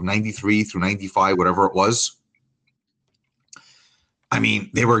era of 93 through 95, whatever it was, I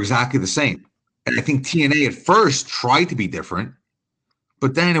mean, they were exactly the same. And I think TNA at first tried to be different,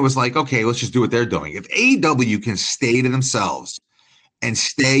 but then it was like, okay, let's just do what they're doing. If AEW can stay to themselves and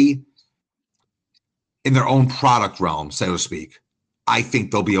stay in their own product realm, so to speak, I think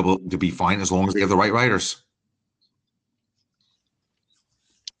they'll be able to be fine as long as they have the right writers.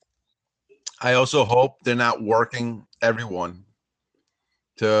 I also hope they're not working everyone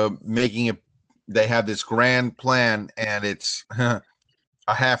to making it. They have this grand plan and it's a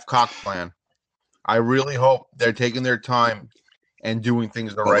half-cocked plan. I really hope they're taking their time and doing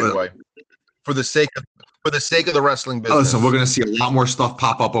things the right way for the sake of the wrestling business. Listen, we're going to see a lot more stuff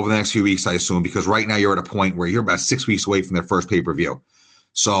pop up over the next few weeks, I assume, because right now you're at a point where you're about 6 weeks away from their first pay-per-view.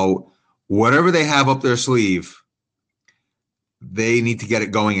 So whatever they have up their sleeve, they need to get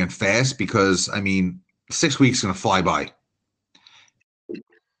it going and fast because, 6 weeks is going to fly by.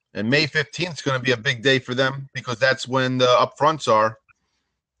 And May 15th is going to be a big day for them because that's when the upfronts are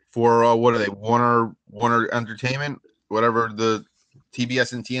for, what are they, Warner Entertainment, whatever the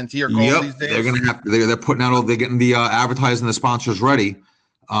TBS and TNT are called these days. They're going to have. They're putting out they're getting the advertising, the sponsors ready.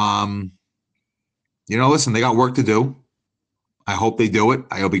 Listen, they got work to do. I hope they do it.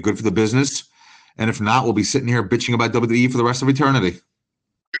 It'll be good for the business. And if not, we'll be sitting here bitching about WWE for the rest of eternity.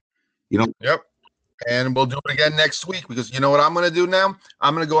 Yep. And we'll do it again next week because you know what I'm going to do now?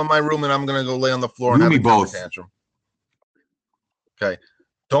 I'm going to go in my room and I'm going to go lay on the floor and have a temper tantrum. Okay.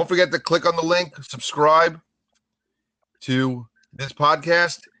 Don't forget to click on the link, subscribe to this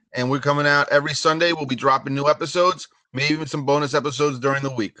podcast, and we're coming out every Sunday. We'll be dropping new episodes, maybe even some bonus episodes during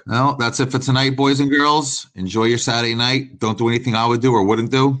the week. Well, that's it for tonight, boys and girls. Enjoy your Saturday night. Don't do anything I would do or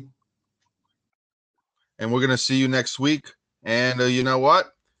wouldn't do. And we're going to see you next week. And you know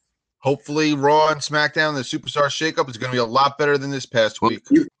what? Hopefully Raw and SmackDown, the Superstar Shakeup, is going to be a lot better than this past week.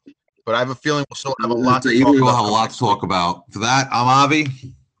 But I have a feeling we'll still have a lot to talk about. We'll have a lot to talk about. For that, I'm Avi.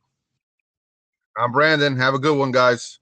 I'm Brandon. Have a good one, guys.